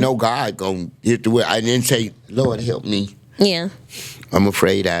 Because I know God going to hit the way. I didn't say, Lord, help me. Yeah. I'm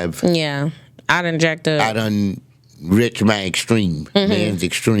afraid I done jacked up. I done reached my extreme, man's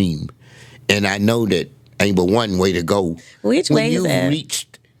extreme. And I know that ain't but one way to go. Which way is that? When you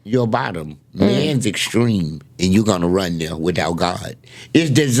reached your bottom, man's extreme, and you're going to run there without God. It's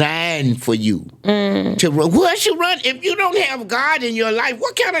designed for you to run. Where should you run? If you don't have God in your life,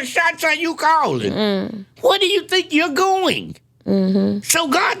 what kind of shots are you calling? Where do you think you're going? So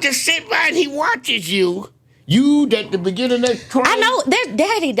God just sit by and he watches you. You at the beginning of that time. I know,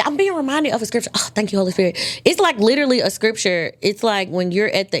 Daddy, I'm being reminded of a scripture. Oh, thank you, Holy Spirit. It's like literally a scripture. It's like when you're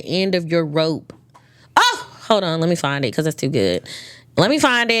at the end of your rope. Oh, hold on. Let me find it because that's too good. Let me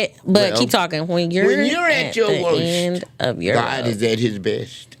find it, but keep talking. When you're at your worst, end of your God rope. is at his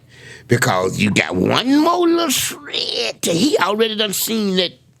best. Because you got one more little shred. He already done seen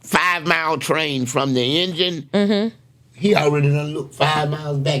that 5-mile train from the engine. He already done looked 5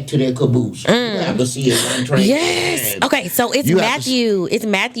 miles back to that caboose. You have to see it one train. Yes. Okay, so it's Matthew. It's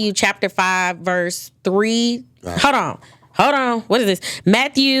Matthew chapter 5, verse 3. Hold on. What is this?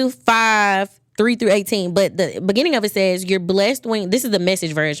 Matthew 5, 3 through 18. But the beginning of it says, you're blessed when... This is the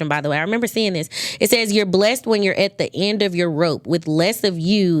Message version, by the way. I remember seeing this. It says, you're blessed when you're at the end of your rope. With less of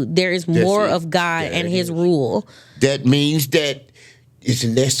you, there is more of God and his rule. That means that it's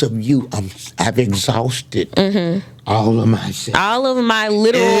less of you. I've exhausted all of myself. All of my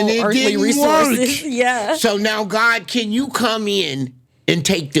literal earthly resources. Yeah. So now, God, can you come in and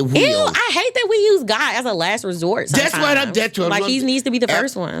take the wheel? Ew, I hate that we use God as a last resort sometimes. That's what like he needs to be the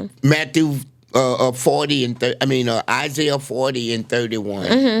first one. Matthew 40 and Isaiah 40 and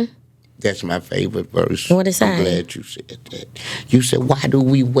 31. That's my favorite verse. What is that? I'm glad you said that. You said, why do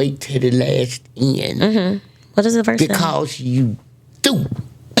we wait till the last end? What is the verse? Because you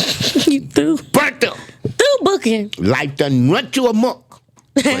you threw. Burnt up. Through booking. Life done run to amok.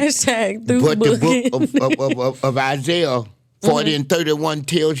 Hashtag through But the book. book of Isaiah 40 and 31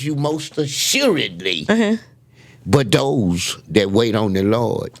 tells you most assuredly. But those that wait on the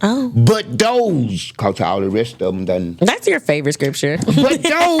Lord. Oh. But those, because all the rest of them done. That's your favorite scripture.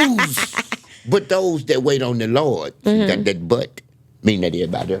 But those that wait on the Lord. That but mean that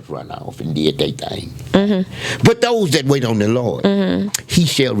everybody else run off and did their thing. But those that wait on the Lord, he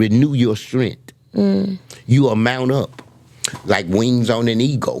shall renew your strength. You will mount up like wings on an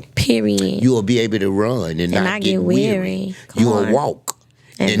eagle. Period. You will be able to run and not get weary. You will walk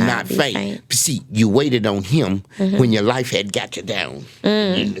and not faint. See, you waited on him when your life had got you down.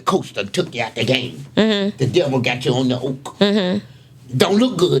 And the coaster took you out the game. The devil got you on the oak. Don't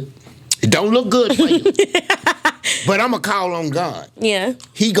look good. It don't look good for you. But I'm going to call on God. Yeah.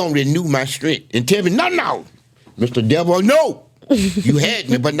 He going to renew my strength and tell me, no, Mr. Devil, no. You had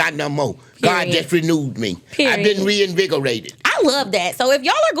me, but not no more. God just renewed me. Period. I've been reinvigorated. I love that. So if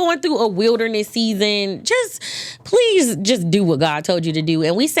y'all are going through a wilderness season, please do what God told you to do.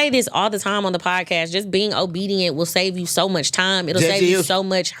 And we say this all the time on the podcast. Just being obedient will save you so much time. It'll save you so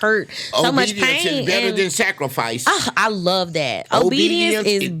much hurt, so much pain. Obedience is better than sacrifice. I love that. Obedience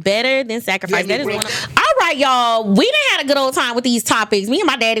is better than sacrifice. That is one. All right, y'all. We done had a good old time with these topics. Me and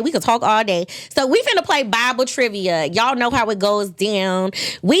my daddy, we could talk all day. So we finna play Bible trivia. Y'all know how it goes down.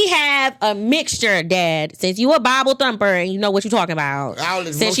 We have a mixture, Dad. Since you a Bible thumper and you know what you're talking about.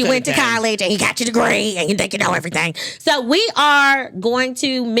 Since you went to college and you got your degree and you think you know everything. So we are going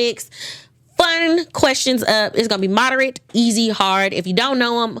to mix fun questions up. It's going to be moderate, easy, hard. If you don't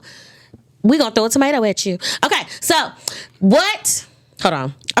know them, we're going to throw a tomato at you. Okay, so what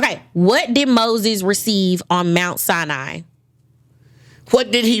did Moses receive on Mount Sinai?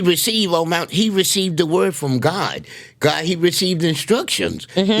 What did he receive on Mount? He received the word from God. He received instructions.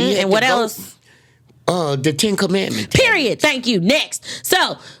 And what else? The 10 Commandments. Period. Thank you. Next.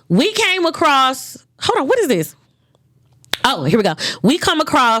 So we came across, hold on, what is this? Oh, here we go. We come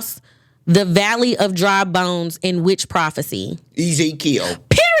across the Valley of Dry Bones in which prophecy? Ezekiel.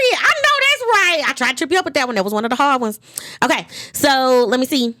 Period. I know that's right. I tried to trip you up with that one. That was one of the hard ones. Okay, so let me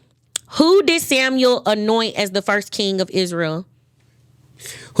see. Who did Samuel anoint as the first king of Israel?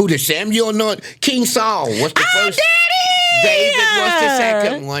 Who did Samuel anoint? King Saul was the first. Daddy! David was the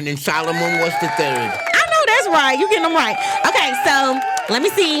second one, and Solomon was the third. I know that's right. You getting them right. Okay, so let me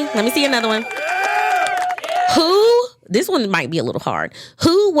see. Let me see another one. This one might be a little hard.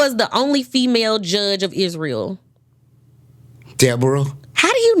 Who was the only female judge of Israel? Deborah. How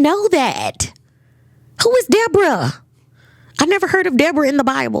do you know that? Who is Deborah? I never heard of Deborah in the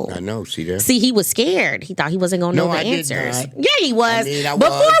Bible. I know, see that? See, he was scared. He thought he wasn't going to know the answers. Yeah, he was.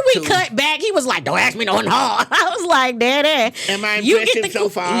 Before we cut back, he was like, don't ask me no one hard. I was like, Daddy. Am I impressive so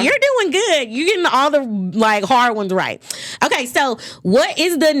far? You're doing good. You're getting all the hard ones right. Okay, so what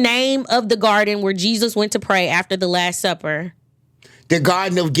is the name of the garden where Jesus went to pray after the Last Supper? The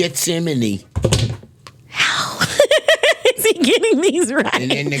Garden of Gethsemane. How? Is he getting these right?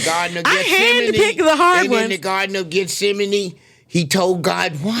 And in the Garden of Gethsemane. I had to pick the hard ones. In the Garden of Gethsemane, he told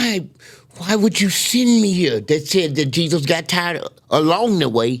God, why would you send me here? That said that Jesus got tired along the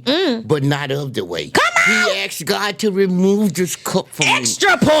way, but not of the way. Come on! He asked God to remove this cup from me.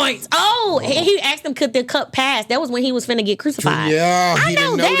 Extra points! Oh, he asked him, could the cup pass? That was when he was finna get crucified. Yeah, he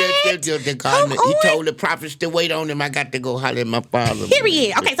didn't know that. God, he told the prophets to wait on him. I got to go holler at my father.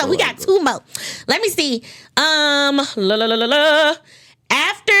 Period. Okay, so we got two more. Let me see.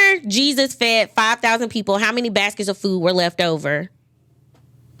 After Jesus fed 5,000 people, how many baskets of food were left over?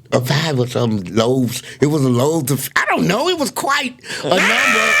 5 or some loaves. It was a loaves of, I don't know. It was quite a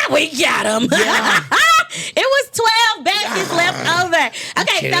number. We got them. Yeah. It was 12 baskets left over.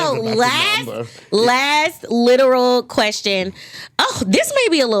 Okay, so last literal question. Oh, this may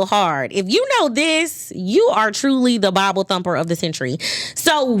be a little hard. If you know this, you are truly the Bible thumper of the century.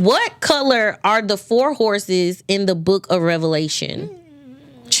 So what color are the 4 horses in the book of Revelation?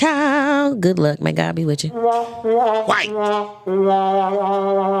 Child, good luck. May God be with you. White. Black.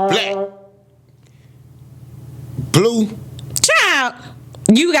 Blue. Child,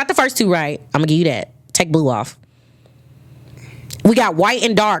 you got the first 2 right. I'm going to give you that. Take blue off. We got white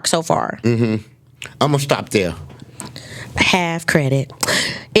and dark so far. I'm going to stop there. Half credit.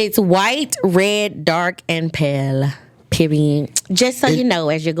 It's white, red, dark, and pale. Period. Just so you know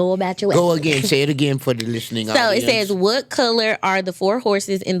as you go about your way. Go again. Say it again for the listening audience. So it says, what color are the 4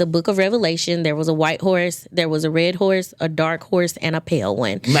 horses in the book of Revelation? There was a white horse, there was a red horse, a dark horse, and a pale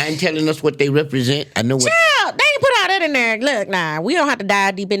one. Mind telling us what they represent? I know what. Child, they ain't put all that in there. Look, we don't have to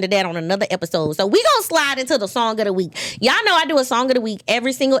dive deep into that on another episode. So we gonna slide into the song of the week. Y'all know I do a song of the week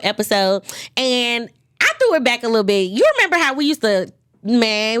every single episode. And I threw it back a little bit. You remember how we used to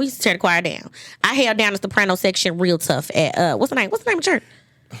man, we used to tear the choir down. I held down the soprano section real tough at what's the name of church?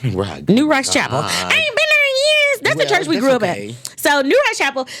 Right. New Rice Chapel. I ain't been there in years. That's the church we grew up at. So New Rice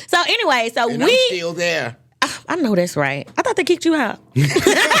Chapel. So anyway, and I'm still there. I know that's right. I thought they kicked you out.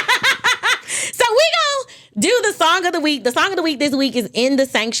 So we gonna do the song of the week. The song of the week this week is "In the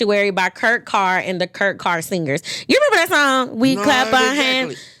Sanctuary" by Kurt Carr and the Kurt Carr Singers. You remember that song? We clap our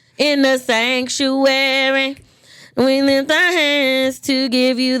hands in the sanctuary. We lift our hands to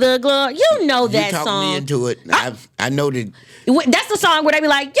give you the glory. You know that song. You talk me into it. I know that. That's the song where they be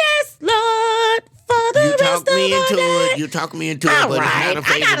like, "Yes, Lord." You talk me into it. You talk me into it, but it's not a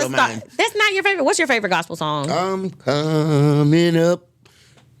favorite of mine. That's not your favorite. What's your favorite gospel song? I'm coming up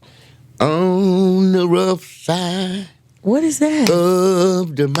on the rough side. What is that?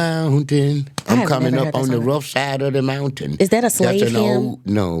 Of the mountain. I'm coming up on the rough side of the mountain. Is that a slave hymn?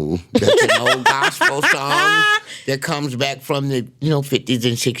 No, that's an old gospel song that comes back from the 50s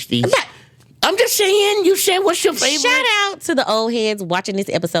and 60s. I'm just saying, you said, what's your favorite? Shout out to the old heads watching this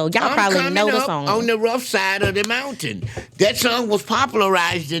episode. Y'all probably know the song. On the rough side of the mountain. That song was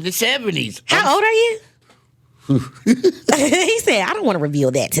popularized in the 70s. How old are you? He said, I don't want to reveal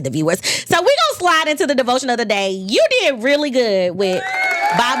that to the viewers. So we're going to slide into the devotion of the day. You did really good with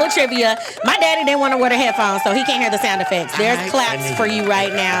Bible trivia. My daddy didn't want to wear the headphones, so he can't hear the sound effects. There's claps for you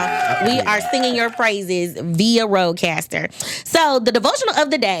right now. We are singing your praises via Roadcaster. So the devotional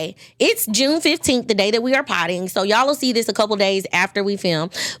of the day, it's June 15th, the day that we are potting. So y'all will see this a couple days after we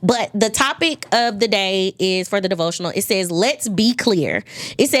film. But the topic of the day is for the devotional. It says, let's be clear.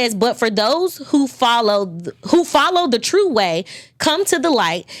 It says, but for those who follow the true way, come to the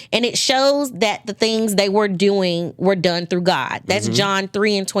light, and it shows that the things they were doing were done through God. That's John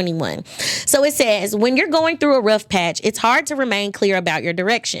 3:21. So it says, when you're going through a rough patch, it's hard to remain clear about your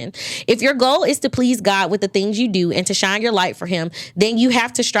direction. If your goal is to please God with the things you do and to shine your light for him, then you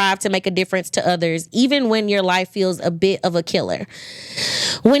have to strive to make a difference to others, even when your life feels a bit of a killer.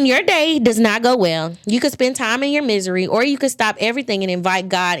 When your day does not go well, you could spend time in your misery, or you could stop everything and invite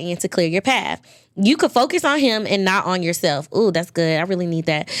God in to clear your path. You could focus on him and not on yourself. Ooh, that's good. I really need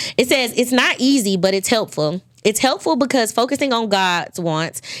that. It says it's not easy, but it's helpful. It's helpful because focusing on God's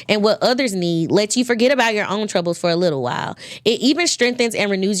wants and what others need lets you forget about your own troubles for a little while. It even strengthens and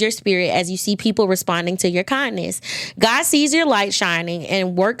renews your spirit as you see people responding to your kindness. God sees your light shining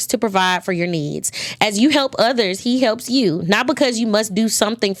and works to provide for your needs. As you help others, he helps you, not because you must do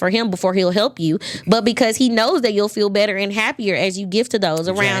something for him before he'll help you, but because he knows that you'll feel better and happier as you give to those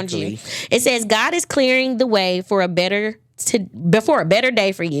around you. It says God is clearing the way for before a better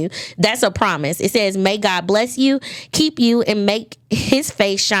day for you. That's a promise. It says, may God bless you, keep you, and make his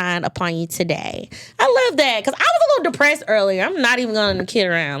face shine upon you today. I love that, because I was a little depressed earlier. I'm not even going to kid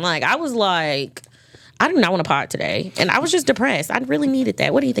around. I was like, I do not want to pod today. And I was just depressed. I really needed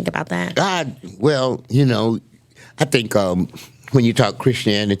that. What do you think about that? I think when you talk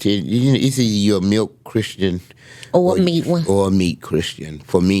Christianity, it's either you're a milk Christian or a meat one. Or a meat Christian.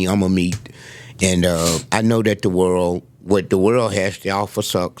 For me, I'm a meat. And I know that what the world has to offer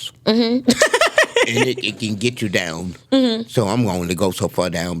sucks. And it can get you down. So I'm going to go so far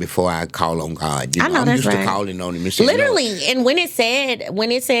down before I call on God. I know I'm that's used right. to calling on him. And saying, literally. Lord. And when it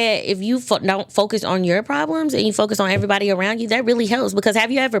said if you don't focus on your problems and you focus on everybody around you, that really helps. Because have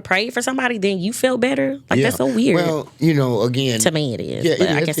you ever prayed for somebody then you felt better? That's so weird. Well, again, to me it is. Yeah, but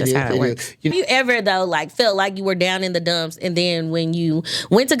I guess that's how it works. Have you ever though felt like you were down in the dumps, and then when you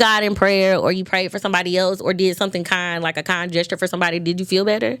went to God in prayer, or you prayed for somebody else, or did something kind, like a kind gesture for somebody, did you feel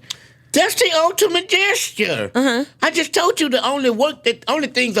better? That's the ultimate gesture. I just told you the only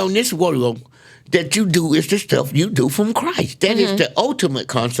things on this world that you do is the stuff you do from Christ. That is the ultimate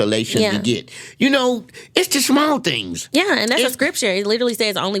consolation to get. It's the small things. Yeah, and that's a scripture. It literally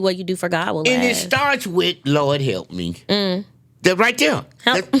says only what you do for God will last. And it starts with, Lord, help me. That right there.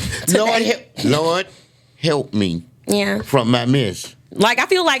 Lord, help me. Yeah. From my mess. I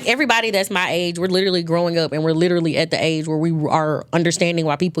feel like everybody that's my age, we're literally growing up, and we're literally at the age where we are understanding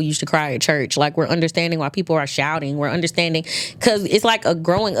why people used to cry at church. We're understanding why people are shouting. We're understanding, because it's like a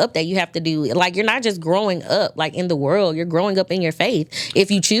growing up that you have to do. You're not just growing up in the world. You're growing up in your faith if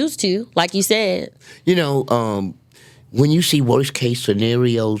you choose to, like you said. When you see worst case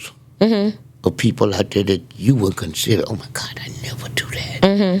scenarios of people out there that you would consider, oh my God, I never do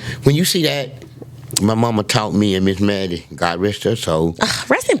that. When you see that, my mama taught me, and Miss Maddie, God rest her soul.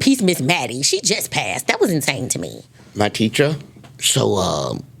 Rest in peace, Miss Maddie. She just passed. That was insane to me. My teacher.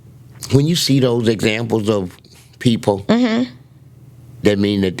 So when you see those examples of people, that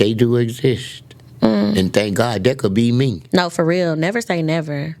mean that they do exist. And thank God, that could be me. No, for real. Never say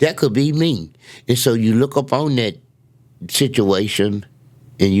never. That could be me. And so you look up on that situation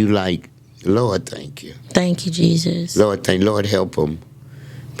and you like, Lord, thank you. Thank you, Jesus. Lord, Lord, help them.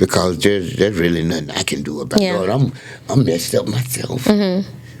 Because there's really nothing I can do about it. Lord, I'm messed up myself.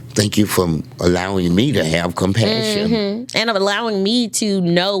 Thank you for allowing me to have compassion. And of allowing me to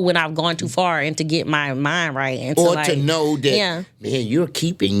know when I've gone too far and to get my mind right. And to know that, man, you're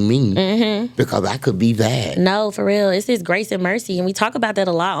keeping me because I could be that. No, for real. It's His grace and mercy. And we talk about that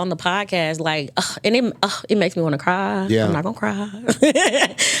a lot on the podcast. Like, and it makes me want to cry. Yeah. I'm not going to cry.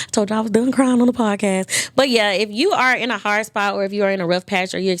 I told you I was done crying on the podcast. But yeah, if you are in a hard spot or if you are in a rough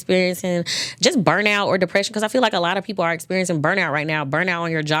patch or you're experiencing just burnout or depression, because I feel like a lot of people are experiencing burnout right now. Burnout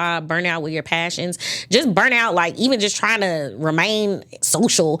on your job. Burnout with your passions, just burnout, like even just trying to remain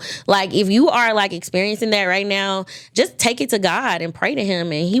social. Like if you are like experiencing that right now, just take it to God and pray to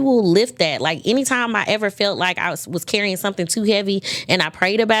Him and He will lift that. Like anytime I ever felt like I was carrying something too heavy and I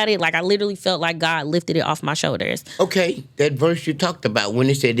prayed about it, like I literally felt like God lifted it off my shoulders. Okay, that verse you talked about when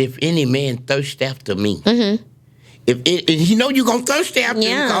it said, if any man thirst after me. If you know you're going to thirst after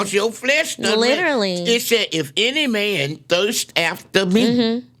him because your flesh doesn't. Literally. It said, if any man thirst after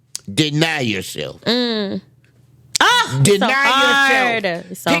me, deny yourself. Deny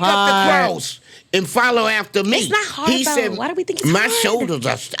yourself. It's so Pick up the cross and follow after me. It's not hard, He said, why do we think it's my hard?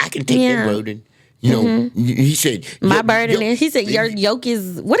 shoulders I can take that burden. You know, he said, my burden is, he said, your yoke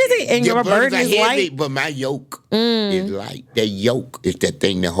is, what is it? And your burden is heavy, light. but my yoke is light. The yoke is that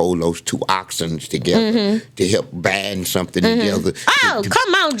thing that hold those two oxen together to help bind something together. Oh,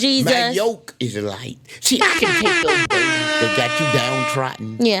 come on, Jesus. My yoke is light. See, I can take those burdens that got you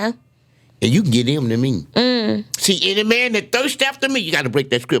downtrodden. Yeah. And you can get them to me. See, any man that thirsts after me, you got to break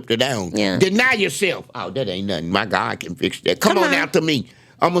that scripture down. Yeah. Deny yourself. Oh, that ain't nothing. My God can fix that. Come on after me.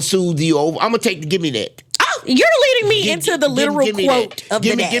 I'm going to soothe you over. I'm going to give me that. Oh, you're leading me into the literal quote of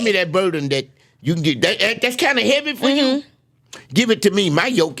the day. Give me that burden that you can get. That's kind of heavy for you. Give it to me. My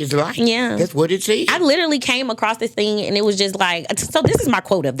yoke is light. Yeah. That's what it says. I literally came across this thing and it was just like, so this is my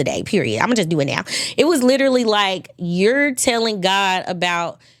quote of the day, period. I'm going to just do it now. It was literally like, you're telling God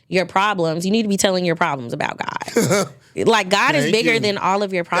about your problems. You need to be telling your problems about God. Like God is bigger than all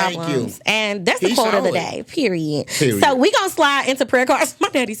of your problems. And that's the quote of the day, period. So we going to slide into prayer cards. My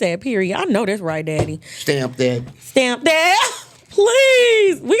daddy said, period. I know that's right, Daddy. Stamp that. Stamp that.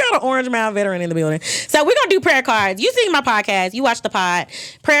 Please. We got an Orange Mound veteran in the building. So we're going to do prayer cards. You seen my podcast. You watched the pod.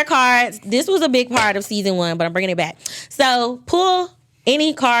 Prayer cards. This was a big part of season 1, but I'm bringing it back. So pull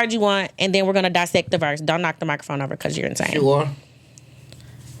any card you want, and then we're going to dissect the verse. Don't knock the microphone over because you're insane. Sure.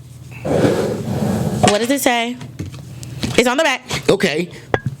 What does it say? It's on the back. Okay.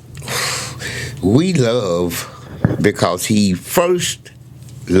 We love because He first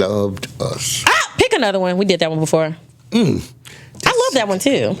loved us. Pick another one. We did that one before. I love that one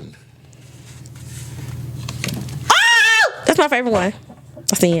too. Oh! That's my favorite one.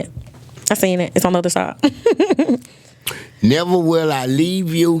 I seen it. It's on the other side. Never will I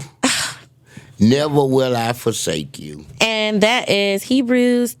leave you. Never will I forsake you. And that is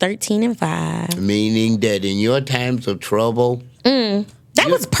Hebrews 13:5. Meaning that in your times of trouble, that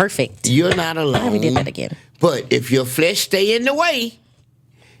was perfect. You're not alone. I we did that again. But if your flesh stay in the way,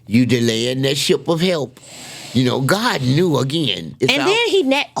 you delay in that ship of help. You know, God knew again.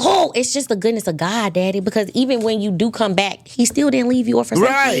 It's just the goodness of God, Daddy, because even when you do come back, He still didn't leave you or forsake you.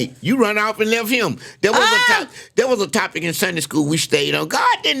 Right. You run off and left Him. There was a topic in Sunday school we stayed on.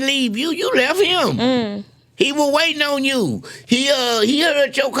 God didn't leave you. You left Him. He was waiting on you. He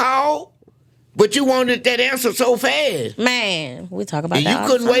heard your call, but you wanted that answer so fast. Man, we talk about and that. You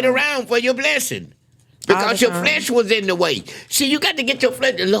couldn't wait around for your blessing because your flesh was in the way. See, you got to get your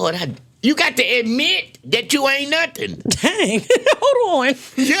flesh. Lord, you got to admit that you ain't nothing. Dang. Hold on.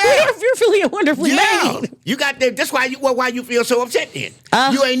 Yeah. You're feeling wonderfully made. You got that. That's why you feel so upset then.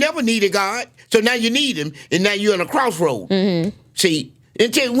 You ain't never needed God. So now you need Him, and now you're in a crossroad. See,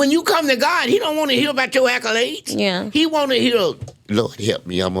 when you come to God, He don't want to hear about your accolades. Yeah. He want to hear, Lord, help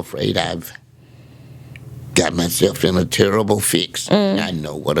me. I'm afraid I've got myself in a terrible fix. I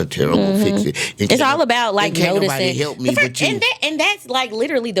know what a terrible fix is. It's all about like noticing. Nobody help me but you. And that's like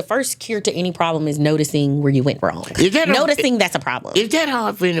literally the first cure to any problem is noticing where you went wrong. Noticing that's a problem. Is that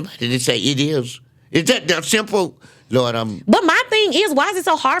hard for anybody to say it is? Is that simple? Lord, But my thing is, why is it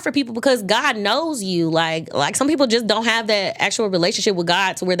so hard for people? Because God knows you. Like some people just don't have that actual relationship with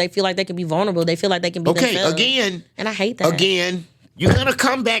God to where they feel like they can be vulnerable. They feel like they can be themselves. Again. And I hate that. Again. You're going to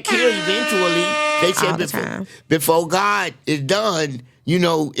come back here eventually. They said before God is done,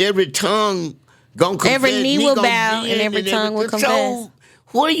 every tongue going to confess. Every knee will bow and every tongue will confess. So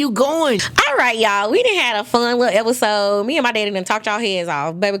Where are you going? All right, y'all. We done had a fun little episode. Me and my daddy done talked y'all heads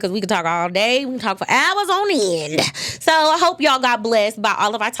off, baby, because we can talk all day. We can talk for hours on end. So I hope y'all got blessed by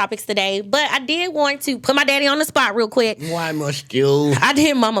all of our topics today. But I did want to put my daddy on the spot real quick. Why must you? I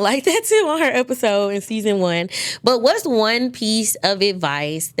did mama like that too on her episode in season 1. But what's one piece of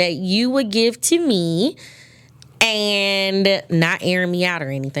advice that you would give to me, and not airing me out or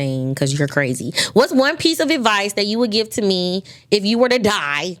anything because you're crazy? What's one piece of advice that you would give to me if you were to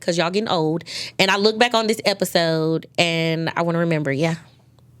die, because y'all getting old, and I look back on this episode and I want to remember? Yeah.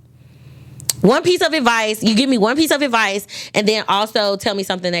 One piece of advice. You give me one piece of advice, and then also tell me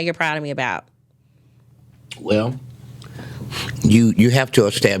something that you're proud of me about. Well, you have to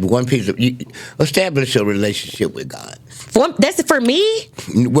establish a relationship with God. That's for me?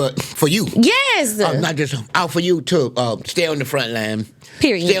 Well, for you. Yes. Not just for you to stay on the front line.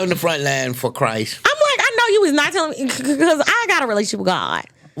 Period. Stay on the front line for Christ. I'm like, I know you was not telling me, because I got a relationship with God.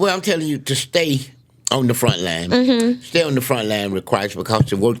 Well, I'm telling you to stay on the front line. Mm-hmm. Stay on the front line with Christ, because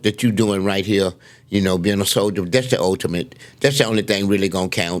the work that you're doing right here, being a soldier, that's the ultimate. That's the only thing really gonna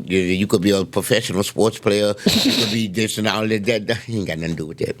count. You could be a professional sports player. You could be this and all that. That ain't got nothing to do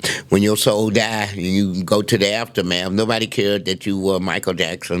with that. When your soul die and you go to the aftermath, nobody cared that you were Michael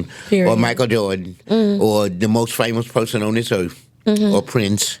Jackson or Michael Jordan or the most famous person on this earth or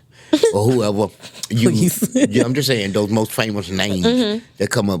Prince. Or whoever I'm just saying those most famous names that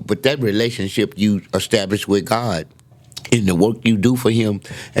come up. But that relationship you establish with God and the work you do for Him,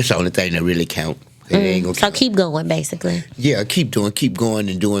 that's the only thing that really count. So keep going, basically. Yeah, keep going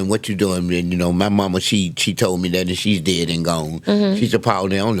and doing what you're doing. And, my mama, she told me that, and she's dead and gone. She said, Paul,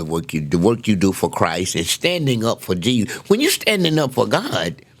 the only work the work you do for Christ and standing up for Jesus. When you're standing up for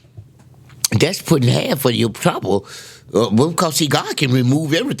God, that's putting half of your trouble. Because God can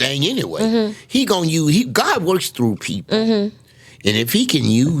remove everything anyway. God works through people. And if He can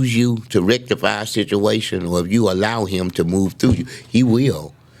use you to rectify a situation, or if you allow Him to move through you, He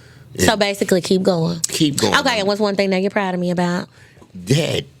will. So basically, keep going. Keep going. Okay, and what's one thing that you're proud of me about?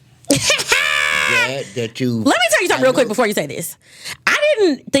 That you... Let me tell you something real quick before you say this. I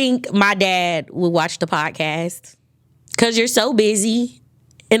didn't think my dad would watch the podcast, because you're so busy,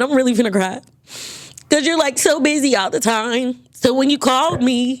 and I'm really finna cry. Because you're like so busy all the time. So when you called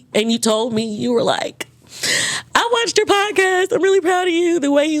me and you told me, you were like, I watched your podcast. I'm really proud of you.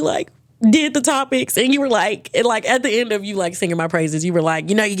 The way you did the topics. And you were like, at the end of you singing my praises, you were like,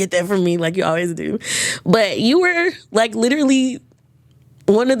 you get that from me like you always do. But you were literally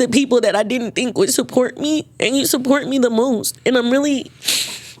one of the people that I didn't think would support me. And you support me the most. And I'm really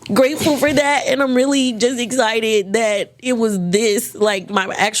grateful for that, and I'm really just excited that it was this,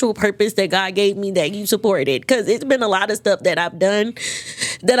 my actual purpose that God gave me, that you supported. Because it's been a lot of stuff that I've done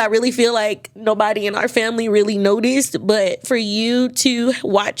that I really feel like nobody in our family really noticed, but for you to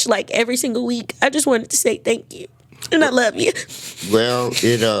watch every single week, I just wanted to say thank you, and I love you. Well,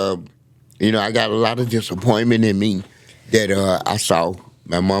 I got a lot of disappointment in me that I saw.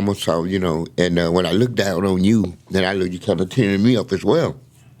 My mama saw, and when I looked down on you, then I looked, you kind of tearing me up as well.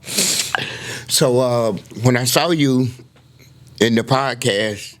 So when I saw you in the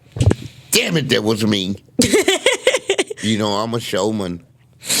podcast, damn it, that was me. I'm a showman.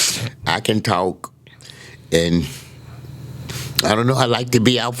 I can talk. And I don't know, I like to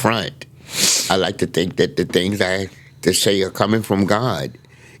be out front. I like to think that the things I to say are coming from God,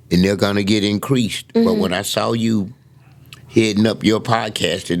 and they're going to get increased. But when I saw you heading up your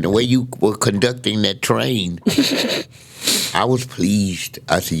podcast and the way you were conducting that train, I was pleased.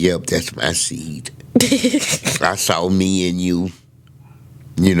 I said, yep, that's my seed. I saw me and you,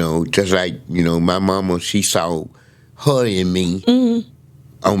 just like, my mama, she saw her in me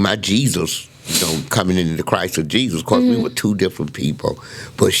on my Jesus, coming into the Christ of Jesus. Of course, we were two different people.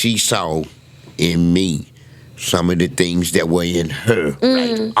 But she saw in me some of the things that were in her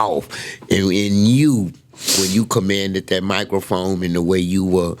right off. And in you, when you commanded that microphone and the way you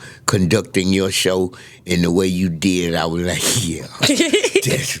were conducting your show and the way you did, I was like, yeah,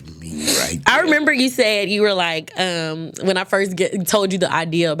 that's me right there. I remember you said, you were like, when I first told you the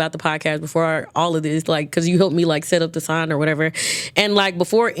idea about the podcast before all of this, because you helped me set up the sign or whatever. And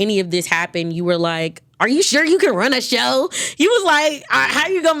before any of this happened, you were like, are you sure you can run a show? You was like, how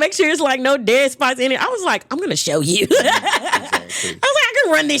you gonna make sure it's no dead spots in it? I was like, I'm gonna show you. Exactly. I was like, I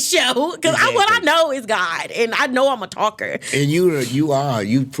can run this show, because what I know is God, and I know I'm a talker. And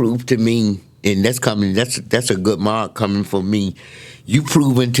you proved to me, and that's a good mark coming from me. You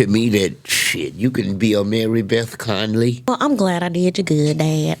proven to me that shit, you can be a Mary Beth Conley. Well, I'm glad I did you good,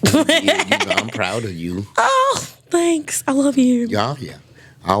 Dad. Yeah, I'm proud of you. Oh, thanks. I love you. Yeah.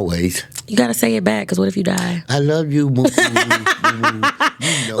 Always. You gotta say it back, because what if you die? I love you, Moo. Look, I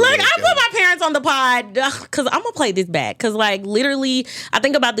put my parents on the pod because I'm gonna play this back. Because like literally, I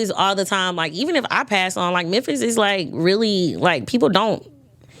think about this all the time. Like even if I pass on, like Memphis is like really like people don't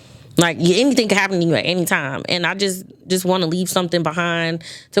like anything can happen to you at any time. And I just want to leave something behind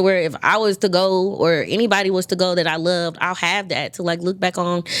to where if I was to go or anybody was to go that I loved, I'll have that to like look back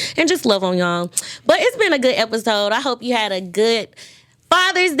on and just love on y'all. But it's been a good episode. I hope you had a good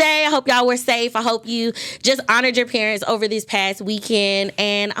Father's Day. I hope y'all were safe. I hope you just honored your parents over this past weekend.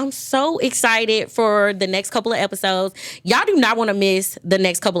 And I'm so excited for the next couple of episodes. Y'all do not want to miss the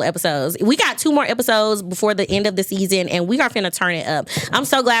next couple of episodes. We got 2 more episodes before the end of the season, and we are finna turn it up. I'm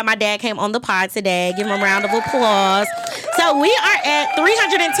so glad my dad came on the pod today. Give him a round of applause. So we are at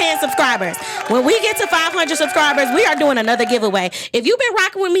 310 subscribers. When we get to 500 subscribers, we are doing another giveaway. If you've been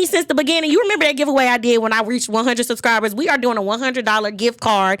rocking with me since the beginning, you remember that giveaway I did when I reached 100 subscribers. We are doing a $100 gift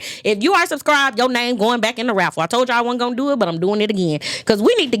card. If you are subscribed, your name going back in the raffle. I told you I wasn't going to do it, but I'm doing it again because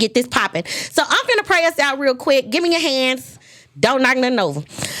we need to get this popping. So I'm going to pray us out real quick. Give me your hands. Don't knock nothing over.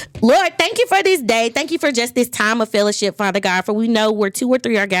 Lord, thank you for this day. Thank you for just this time of fellowship, Father God, for we know where 2 or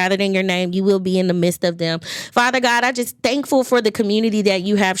 3 are gathered in your name, you will be in the midst of them. Father God, I just thankful for the community that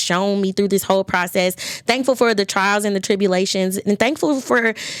you have shown me through this whole process. Thankful for the trials and the tribulations, and thankful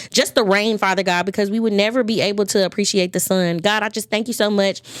for just the rain, Father God, because we would never be able to appreciate the sun. God, I just thank you so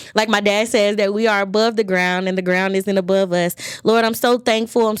much. Like my dad says, that we are above the ground and the ground isn't above us. Lord, I'm so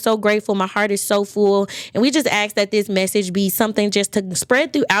thankful. I'm so grateful. My heart is so full. And we just ask that this message be something just to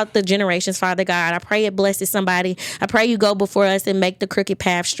spread throughout the generations, Father God. I pray it blesses somebody. I pray you go before us and make the crooked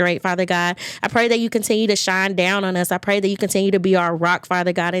path straight, Father God. I pray that you continue to shine down on us. I pray that you continue to be our rock,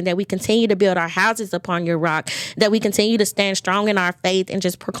 Father God, and that we continue to build our houses upon your rock, that we continue to stand strong in our faith and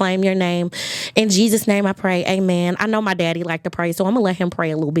just proclaim your name. In Jesus' name I pray, amen. I know my daddy liked to pray, so I'm going to let him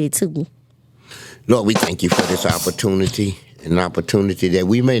pray a little bit too. Lord, we thank you for this opportunity, an opportunity that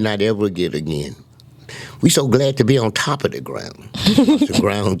we may not ever get again. We're so glad to be on top of the ground. The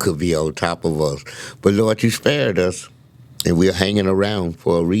ground could be on top of us. But, Lord, you spared us, and we're hanging around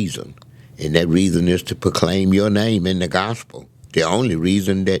for a reason. And that reason is to proclaim your name in the gospel. The only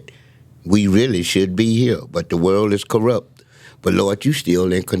reason that we really should be here. But the world is corrupt. But, Lord, you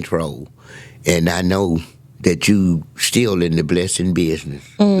still in control. And I know that you still in the blessing business.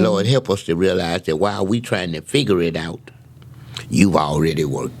 Lord, help us to realize that while we trying to figure it out, you've already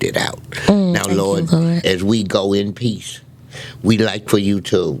worked it out. Now, Lord, as we go in peace, we'd like for you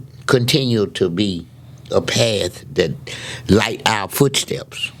to continue to be a path that light our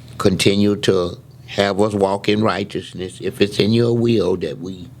footsteps. Continue to have us walk in righteousness. If it's in your will that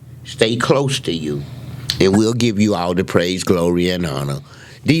we stay close to you, and we'll give you all the praise, glory, and honor.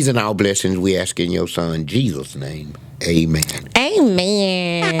 These are our blessings we ask in your son, Jesus' name. Amen.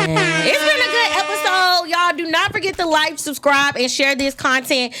 Amen. It's been a good episode. Y'all do not forget to like, subscribe, and share this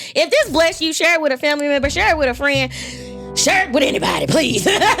content. If this bless you, share it with a family member, share it with a friend, share it with anybody, please.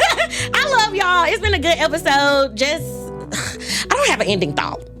 I love y'all. It's been a good episode. I don't have an ending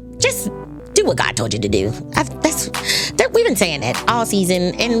thought. Just do what God told you to do. We've been saying that all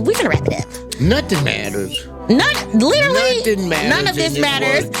season, and we're gonna wrap it up. Nothing matters. Literally, none of this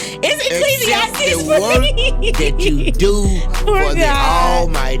matters. It's Ecclesiastes the work that you do for the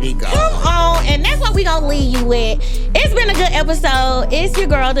Almighty God. Come on, and that's what we gonna leave you with. It's been a good episode. It's your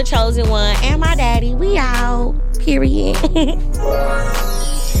girl, the chosen one, and my daddy. We out. Period.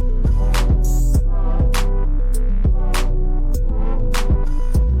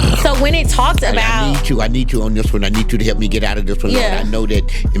 So when it talks about, I need you on this one. I need you to help me get out of this one. Yeah. Lord, I know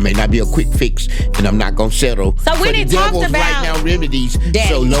that it may not be a quick fix, and I'm not gonna settle. So when it talks about right now remedies, Daddy.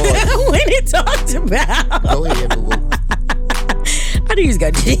 so Lord, when it talks about, go ahead, boo. I knew he was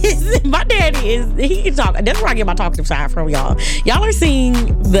gonna do this. My daddy he can talk. That's where I get my talkative side from, y'all. Y'all are seeing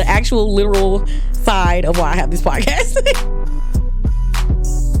the actual literal side of why I have this podcast.